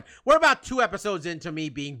that point. We're about 2 episodes into me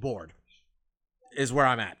being bored is where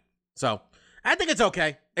I'm at. So I think it's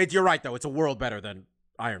okay. You're right, though. It's a world better than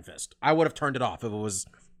Iron Fist. I would have turned it off if it was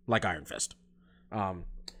like Iron Fist.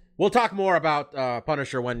 We'll talk more about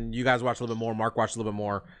Punisher when you guys watch a little bit more. Mark watched a little bit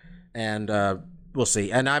more, and we'll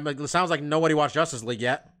see. And it sounds like nobody watched Justice League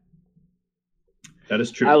yet. That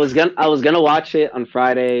is true. I was gonna watch it on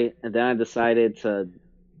Friday, and then I decided to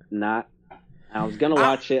not. I was gonna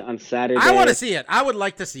watch it on Saturday. I want to see it. I would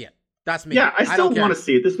like to see it. That's me. Yeah, I still want to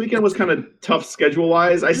see it. This weekend was kind of tough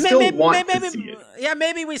schedule-wise. I still want to see it. Yeah,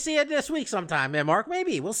 maybe we see it this week sometime, man, Mark.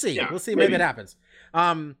 Maybe. We'll see. Yeah, we'll see. Maybe it happens.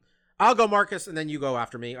 I'll go Marcus, and then you go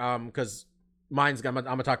after me, because I'm going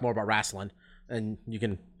to talk more about wrestling, and you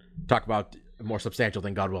can talk about a more substantial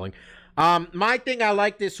thing, God willing. My thing I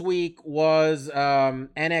liked this week was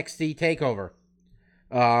NXT TakeOver.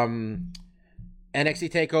 NXT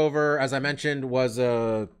TakeOver, as I mentioned, was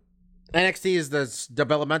NXT is the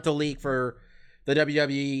developmental league for the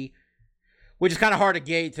WWE, which is kind of hard to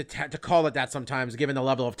gauge to call it that sometimes, given the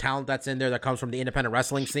level of talent that's in there that comes from the independent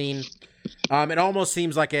wrestling scene. It almost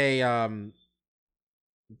seems like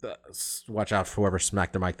watch out for whoever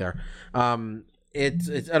smacked the mic there.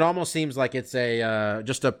 It almost seems like it's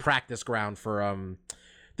just a practice ground for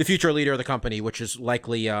the future leader of the company, which is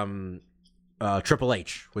likely Triple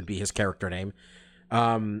H would be his character name.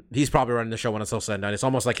 He's probably running the show when it's all said and done. It's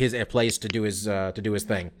almost like his place to do his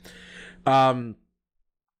thing.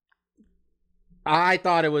 I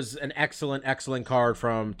thought it was an excellent card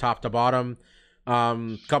from top to bottom.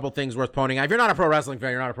 Couple things worth pointing out. If you're not a pro wrestling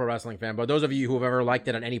fan, you're not a pro wrestling fan. But those of you who have ever liked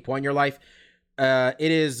it at any point in your life,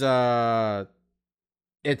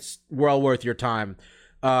 it's well worth your time.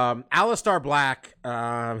 Aleister Black,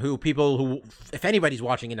 who if anybody's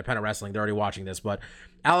watching independent wrestling, they're already watching this, but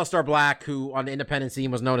Aleister Black, who on the independent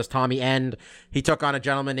scene was known as Tommy End, he took on a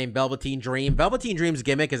gentleman named Velveteen Dream. Velveteen Dream's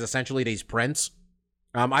gimmick is essentially that he's Prince.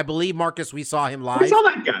 I believe, Marcus, we saw him live. We saw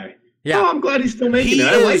that guy. Yeah. Oh, I'm glad he's still making it.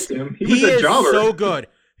 I liked him. He was a jobber. So good.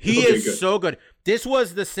 He is so good. This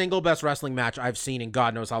was the single best wrestling match I've seen in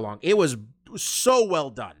God knows how long. It was so well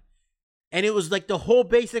done. And it was like the whole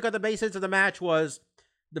basics of the match was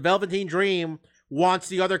the Velveteen Dream wants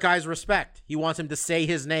the other guy's respect. He wants him to say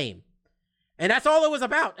his name. And that's all it was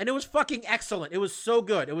about. And it was fucking excellent. It was so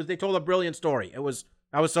good. They told a brilliant story. I was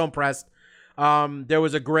so impressed. There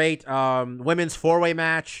was a great women's 4-way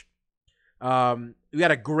match. We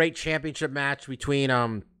had a great championship match between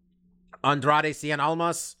Andrade Cien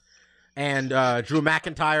Almas and Drew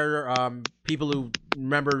McIntyre. People who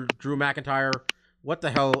remember Drew McIntyre, what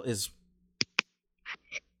the hell is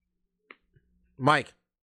Mike?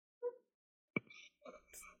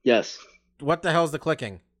 Yes. What the hell's the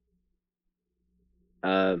clicking?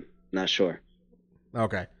 Not sure.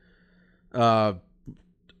 Okay. Because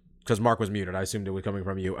Mark was muted. I assumed it was coming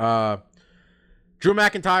from you. Drew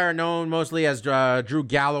McIntyre, known mostly as Drew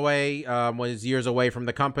Galloway, was years away from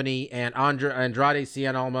the company, and Andrade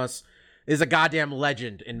Cien Almas is a goddamn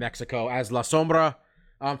legend in Mexico as La Sombra.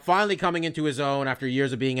 Finally coming into his own after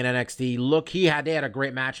years of being in NXT. They had a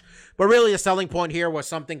great match, but really the selling point here was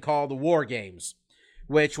something called the War Games,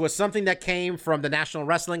 which was something that came from the National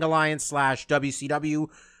Wrestling Alliance / WCW,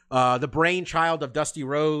 the brainchild of Dusty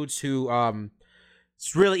Rhodes, who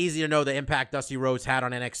it's really easy to know the impact Dusty Rhodes had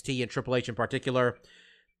on NXT and Triple H in particular.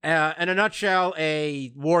 In a nutshell,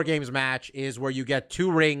 a War Games match is where you get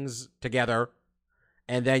 2 rings together,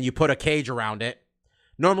 and then you put a cage around it.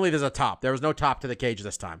 Normally there's a top. There was no top to the cage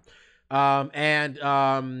this time.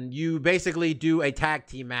 You basically do a tag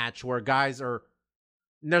team match where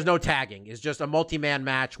there's no tagging. It's just a multi-man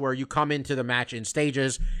match where you come into the match in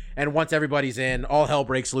stages, and once everybody's in, all hell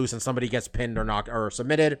breaks loose and somebody gets pinned or knocked or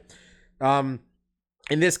submitted.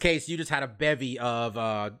 In this case, you just had a bevy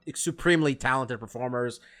of supremely talented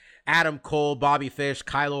performers. Adam Cole, Bobby Fish,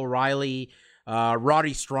 Kyle O'Reilly,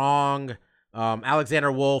 Roddy Strong,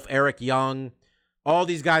 Alexander Wolf, Eric Young. All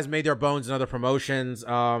these guys made their bones in other promotions.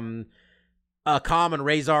 Kam and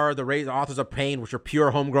Razor, the authors of Pain, which are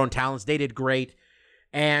pure homegrown talents, they did great.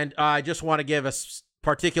 And I just want to give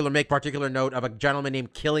make particular note of a gentleman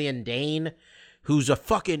named Killian Dane, who's a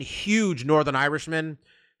fucking huge Northern Irishman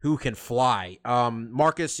who can fly.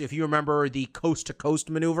 Marcus, if you remember the coast-to-coast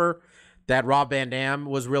maneuver that Rob Van Dam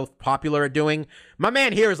was real popular at doing, my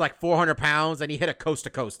man here is like 400 pounds, and he hit a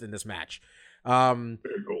coast-to-coast in this match. Very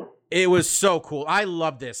cool. It was so cool. I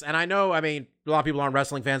love this. And I know, a lot of people aren't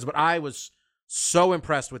wrestling fans, but I was So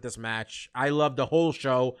impressed with this match. I love the whole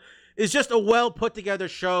show. It's just a well put together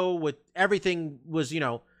show with everything was,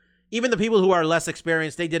 even the people who are less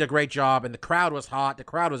experienced, they did a great job, and the crowd was hot. The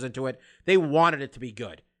crowd was into it. They wanted it to be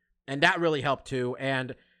good, and that really helped too.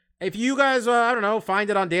 And if you guys, find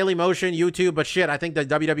it on Daily Motion, YouTube, but shit, I think the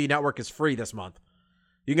WWE Network is free this month.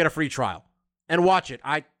 You can get a free trial and watch it.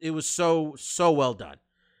 It was so well done,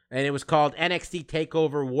 and it was called NXT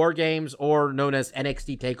Takeover War Games, or known as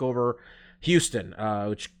NXT Takeover Houston,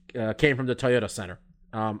 which came from the Toyota Center.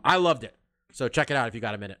 I loved it, so check it out if you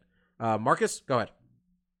got a minute. Marcus, go ahead.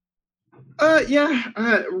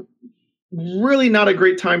 Really not a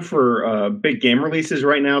great time for big game releases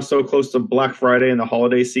right now, so close to Black Friday and the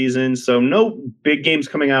holiday season. So no big games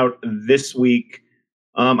coming out this week.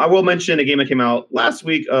 I will mention a game that came out last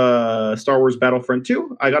week, Star Wars Battlefront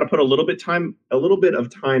 2. I got to put a little bit of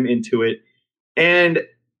time into it. And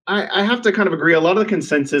I have to kind of agree. A lot of the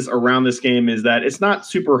consensus around this game is that it's not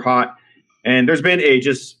super hot. And there's been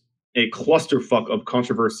a clusterfuck of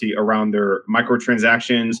controversy around their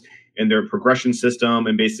microtransactions and their progression system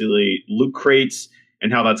and basically loot crates,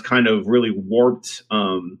 and how that's kind of really warped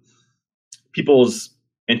people's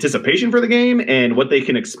anticipation for the game and what they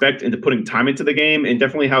can expect into putting time into the game, and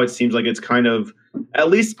definitely how it seems like it's kind of, at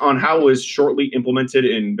least on how it was shortly implemented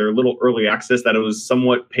in their little early access, that it was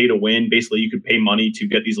somewhat pay to win. Basically, you could pay money to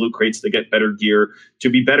get these loot crates to get better gear, to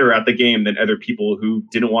be better at the game than other people who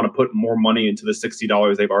didn't want to put more money into the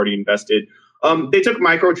 $60 they've already invested. They took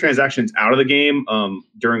microtransactions out of the game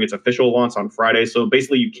during its official launch on Friday. So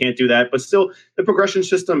basically you can't do that. But still, the progression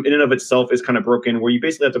system in and of itself is kind of broken, where you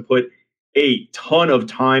basically have to put a ton of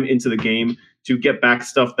time into the game to get back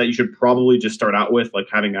stuff that you should probably just start out with, like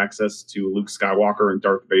having access to Luke Skywalker and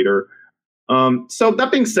Darth Vader. So that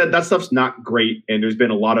being said, that stuff's not great, and there's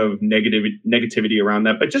been a lot of negativity around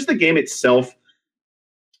that. But just the game itself,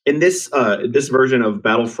 in this version of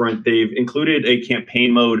Battlefront, they've included a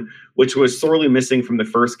campaign mode, which was sorely missing from the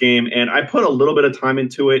first game. And I put a little bit of time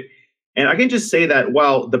into it. And I can just say that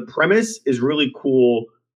while the premise is really cool,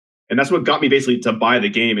 and that's what got me basically to buy the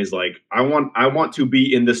game, is like, I want to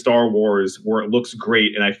be in the Star Wars where it looks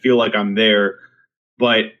great and I feel like I'm there.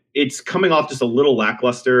 But it's coming off just a little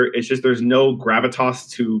lackluster. It's just there's no gravitas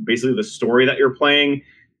to basically the story that you're playing.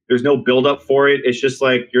 There's no build up for it. It's just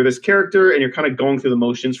like you're this character and you're kind of going through the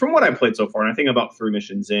motions from what I played so far. And I think about 3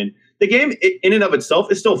 missions in. The game in and of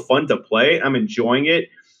itself is still fun to play. I'm enjoying it.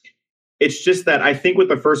 It's just that I think with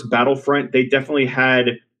the first Battlefront, they definitely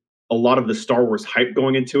had a lot of the Star Wars hype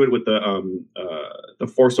going into it, with the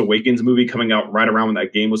Force Awakens movie coming out right around when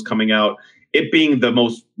that game was coming out. It being the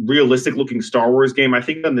most realistic looking Star Wars game. I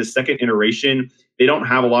think on the second iteration, they don't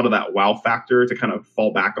have a lot of that wow factor to kind of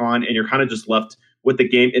fall back on. And you're kind of just left with the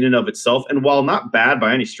game in and of itself. And while not bad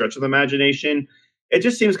by any stretch of the imagination, it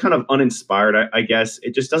just seems kind of uninspired, I guess.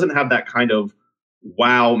 It just doesn't have that kind of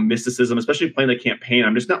wow mysticism, especially playing the campaign.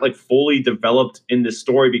 I'm just not like fully developed in this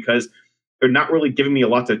story because they're not really giving me a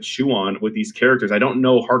lot to chew on with these characters. I don't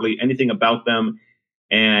know hardly anything about them.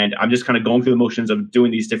 And I'm just kind of going through the motions of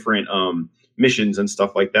doing these different missions and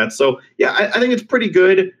stuff like that. So yeah, I think it's pretty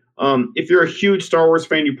good. If you're a huge Star Wars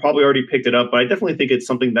fan, you probably already picked it up, but I definitely think it's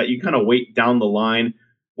something that you kind of wait down the line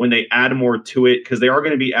when they add more to it, because they are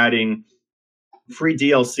going to be adding free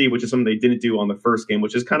DLC, which is something they didn't do on the first game,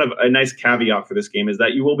 which is kind of a nice caveat for this game, is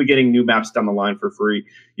that you will be getting new maps down the line for free.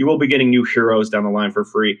 You will be getting new heroes down the line for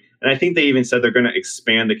free. And I think they even said they're going to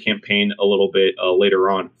expand the campaign a little bit later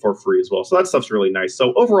on for free as well. So that stuff's really nice.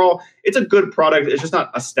 So overall, it's a good product. It's just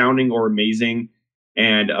not astounding or amazing.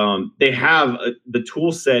 And they have the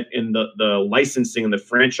tool set and the licensing and the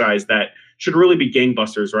franchise that should really be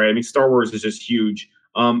gangbusters, right? I mean, Star Wars is just huge.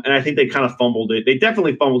 And I think they kind of fumbled it. They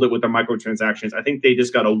definitely fumbled it with the microtransactions. I think they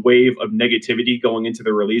just got a wave of negativity going into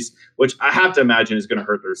the release, which I have to imagine is going to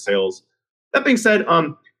hurt their sales. That being said,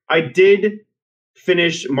 I did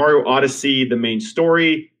finish Mario Odyssey, the main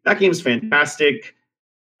story. That game's fantastic.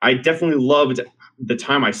 I definitely loved the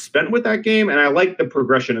time I spent with that game, and I like the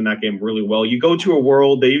progression in that game really well. You go to a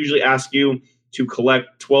world, they usually ask you to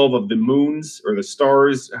collect 12 of the moons or the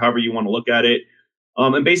stars, however you want to look at it.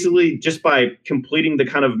 And basically, just by completing the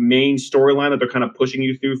kind of main storyline that they're kind of pushing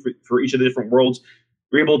you through for each of the different worlds,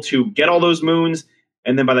 you're able to get all those moons.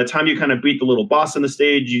 And then by the time you kind of beat the little boss on the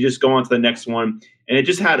stage, you just go on to the next one. And it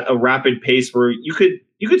just had a rapid pace where you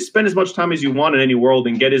could spend as much time as you want in any world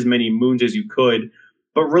and get as many moons as you could.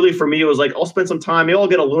 But really, for me, it was like, I'll spend some time. Maybe I'll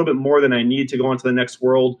get a little bit more than I need to go on to the next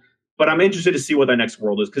world. But I'm interested to see what that next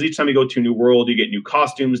world is, because each time you go to a new world, you get new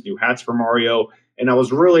costumes, new hats for Mario. And I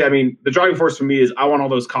was really, the driving force for me is I want all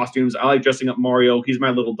those costumes. I like dressing up Mario. He's my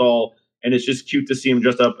little doll. And it's just cute to see him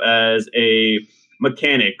dressed up as a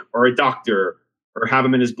mechanic or a doctor or have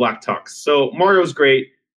him in his black tux. So Mario's great.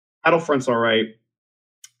 Battlefront's all right.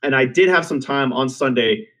 And I did have some time on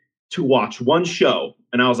Sunday to watch one show.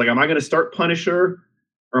 And I was like, am I going to start Punisher?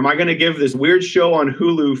 Or am I going to give this weird show on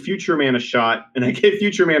Hulu, Future Man, a shot? And I gave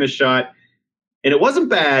Future Man a shot. And it wasn't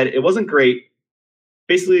bad. It wasn't great.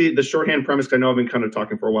 Basically, the shorthand premise, because I know I've been kind of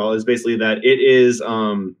talking for a while, is basically that it is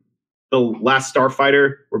the Last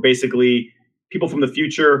Starfighter, where basically people from the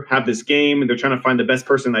future have this game, and they're trying to find the best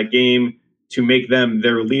person in that game to make them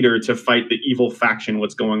their leader to fight the evil faction,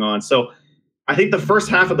 what's going on. So I think the first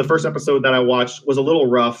half of the first episode that I watched was a little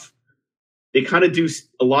rough. They kind of do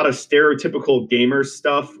a lot of stereotypical gamer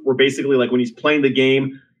stuff, where basically, like, when he's playing the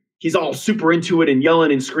game, he's all super into it and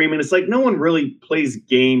yelling and screaming. It's like no one really plays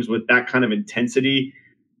games with that kind of intensity.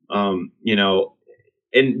 You know,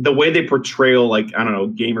 and the way they portray, like, I don't know,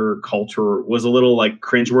 gamer culture was a little like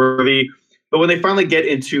cringeworthy. But when they finally get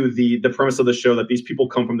into the premise of the show, that these people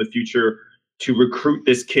come from the future to recruit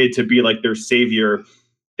this kid to be like their savior,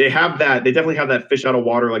 they definitely have that fish out of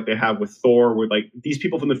water like they have with Thor, where like these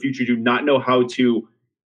people from the future do not know how to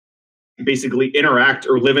basically interact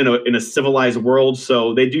or live in a civilized world.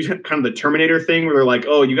 So they do kind of the Terminator thing where they're like,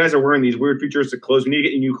 oh, you guys are wearing these weird futuristic clothes. We need to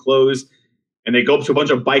get you new clothes. And they go up to a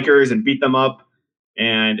bunch of bikers and beat them up.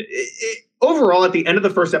 And overall, at the end of the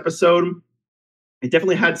first episode, it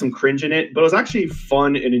definitely had some cringe in it, but it was actually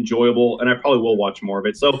fun and enjoyable, and I probably will watch more of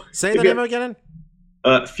it. So say the name again.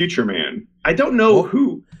 Future Man. I don't know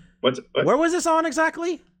who. Where was this on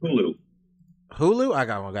exactly? Hulu. Hulu? I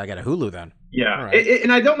gotta get a Hulu then. Yeah, right.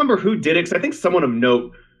 And I don't remember who did it, because I think someone of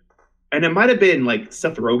note, and it might have been like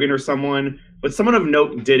Seth Rogen or someone, but someone of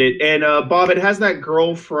note did it. And Bob, it has that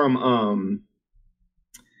girl from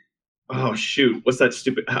oh shoot, what's that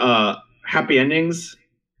stupid Happy Endings?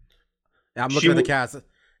 Yeah, I'm looking at the cast.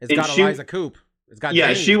 It's got Eliza Coupe. It's got Jane.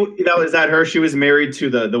 Is that her? She was married to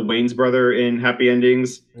the Wayne's brother in Happy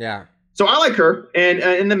Endings. Yeah. So I like her,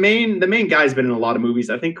 and the main guy's been in a lot of movies.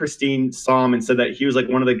 I think Christine saw him and said that he was like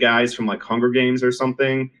one of the guys from like Hunger Games or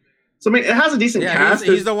something. So I mean, it has a decent cast.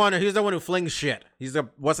 He's the one who flings shit. He's the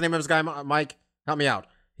what's the name of his guy? Mike, help me out.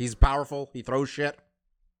 He's powerful. He throws shit.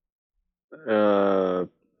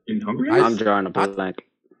 In Hunger Games? I'm drawing a blank.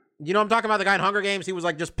 You know, I'm talking about the guy in Hunger Games. He was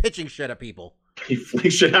like just pitching shit at people. He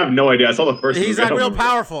should have no idea. I saw the first. He's like real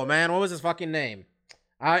powerful, man. What was his fucking name?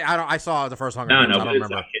 I saw the first Hunger Games. I don't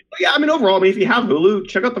remember. Yeah, I mean, overall, if you have Hulu,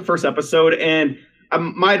 check out the first episode. And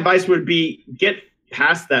my advice would be get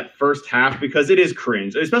past that first half, because it is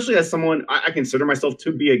cringe, especially as someone I consider myself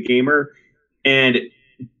to be a gamer, and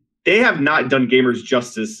they have not done gamers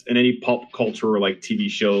justice in any pop culture or like TV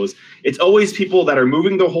shows. It's always people that are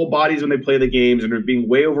moving their whole bodies when they play the games and are being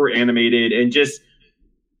way over animated, and just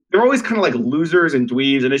they're always kind of like losers and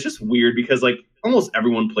dweebs. And it's just weird because like almost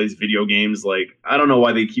everyone plays video games. Like, I don't know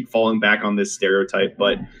why they keep falling back on this stereotype,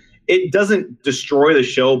 but it doesn't destroy the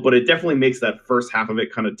show, but it definitely makes that first half of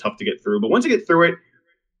it kind of tough to get through. But once you get through it,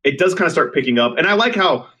 it does kind of start picking up. And I like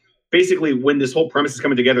how basically when this whole premise is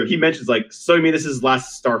coming together, he mentions like, so you mean this is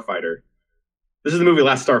Last Starfighter? This is the movie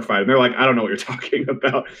Last Starfighter. And they're like, I don't know what you're talking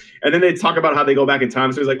about. And then they talk about how they go back in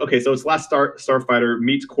time. So he's like, okay, so it's Last Starfighter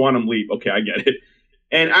meets Quantum Leap. Okay, I get it.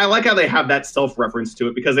 And I like how they have that self-reference to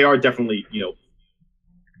it, because they are definitely, you know,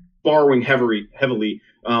 borrowing heavily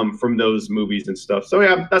from those movies and stuff. So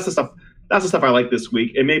yeah, that's the stuff I like this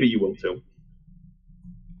week, and maybe you will too.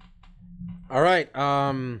 All right.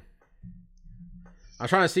 I'm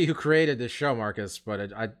trying to see who created this show, Marcus,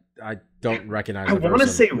 but I don't recognize the person. I want to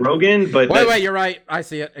say Rogan, but wait, you're right. I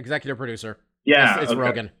see it. Executive producer. Yeah, it's okay.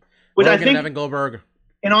 Rogan. Which Rogan I think, and Evan Goldberg.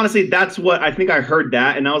 And honestly, that's what I think. I heard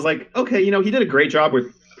that, and I was like, okay, you know, he did a great job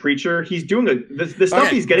with Preacher. He's doing the stuff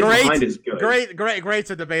he's getting behind is good.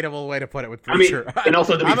 Great's a debatable way to put it with Preacher. I mean, and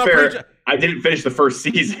also to be fair, I didn't finish the first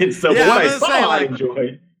season, so what I saw, I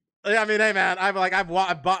enjoyed. I mean, hey man, I've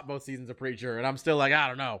bought both seasons of Preacher, and I'm still like, I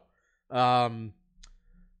don't know.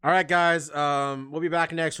 All right, guys, we'll be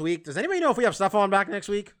back next week. Does anybody know if we have stuff on back next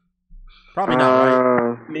week? Probably not,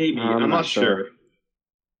 right? Maybe. I'm not sure.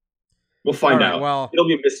 We'll find out. Well, it'll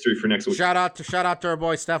be a mystery for next week. Shout out to our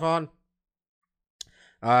boy Stefan.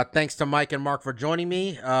 Thanks to Mike and Mark for joining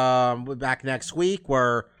me. We'll be back next week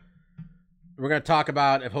where we're going to talk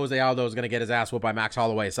about if Jose Aldo is going to get his ass whooped by Max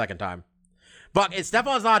Holloway a second time. But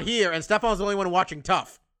Stefan's not here, and Stefan's the only one watching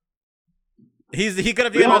Tough. He could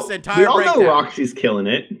have given us the entire breakdown. We all know Roxy's killing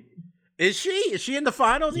it. Is she? Is she in the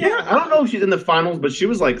finals yet? Yeah, I don't know if she's in the finals, but she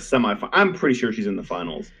was like semi-final. I'm pretty sure she's in the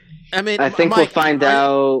finals. I mean, I think we'll find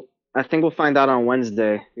out. I think we'll find out on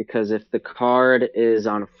Wednesday, because if the card is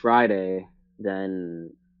on Friday,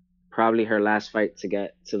 then probably her last fight to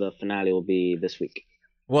get to the finale will be this week.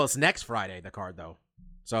 Well, it's next Friday, the card, though.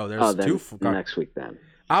 So there's then two. next week then.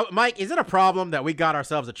 Mike, is it a problem that we got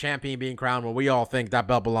ourselves a champion being crowned when we all think that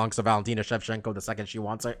belt belongs to Valentina Shevchenko the second she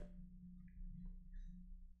wants it?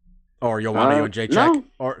 Or Joanna Jędrzejczyk? No.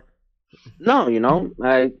 Or No,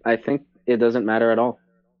 I think it doesn't matter at all.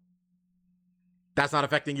 that's not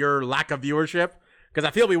affecting your lack of viewership? Because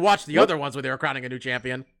I feel we watched the other ones where they were crowning a new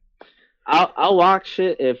champion. I'll watch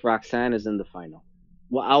it if Roxanne is in the final.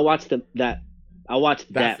 Well, I'll watch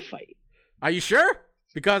that fight. Are you sure?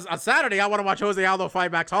 Because on Saturday I want to watch Jose Aldo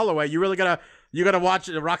fight Max Holloway. You gonna watch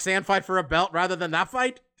the Roxanne fight for a belt rather than that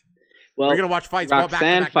fight? Well, Or you're gonna watch fights. Roxanne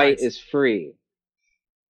back-to-back fight nights? is free.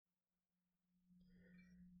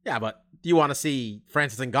 Yeah, but do you want to see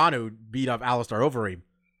Francis Ngannou beat up Alistair Overeem?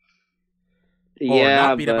 Or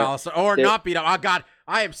not beat up Alistair? Or not beat up? Oh God,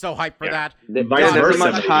 I am so hyped for that. There's Vice a versa.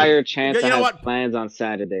 much higher chance You to know have what? plans on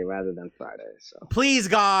Saturday rather than Friday. So Please,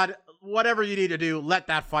 God, whatever you need to do, let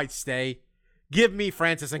that fight stay. Give me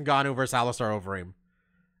Francis Ngannou versus Alistair Overeem.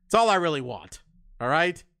 It's all I really want. All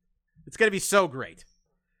right? It's going to be so great.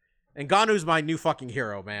 Ngannou's my new fucking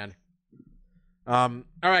hero, man. All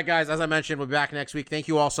right, guys, as I mentioned, we'll be back next week. Thank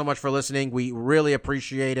you all so much for listening. We really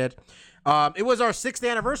appreciate it. It was our 6th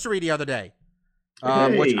anniversary the other day,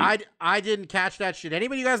 which I didn't catch that shit.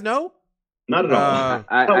 Anybody you guys know? Not at all.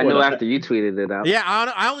 I know after you tweeted it out. Yeah,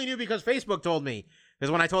 I only knew because Facebook told me.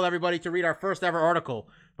 Because when I told everybody to read our first ever article,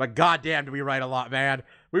 but goddamn, did we write a lot, man.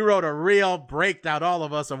 We wrote a real breakdown, all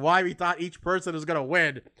of us, of why we thought each person was going to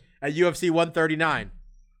win at UFC 139.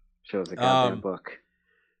 Shows a goddamn book.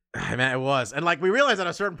 Man, it was. And, like, we realized at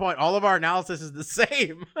a certain point, all of our analysis is the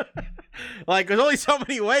same. Like, there's only so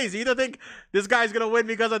many ways. You either think this guy's going to win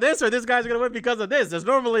because of this or this guy's going to win because of this. There's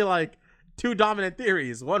normally, like, 2 dominant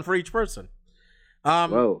theories, one for each person.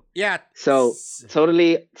 Whoa. Yeah. So,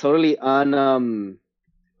 totally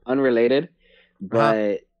unrelated,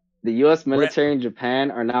 but the U.S. military in Japan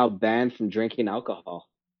are now banned from drinking alcohol.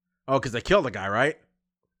 Oh, because they killed a guy, right?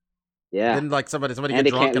 Yeah. Didn't, like, somebody and get they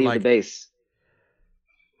drunk can't and, leave like... the base.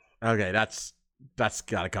 Okay, that's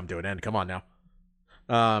got to come to an end. Come on now.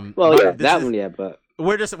 Well, yeah, that one, yeah, but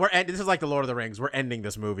this is like the Lord of the Rings. We're ending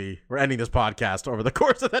this movie. We're ending this podcast over the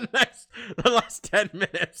course of the last 10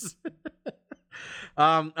 minutes.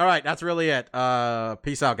 All right, that's really it.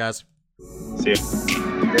 Peace out, guys. See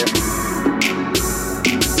ya.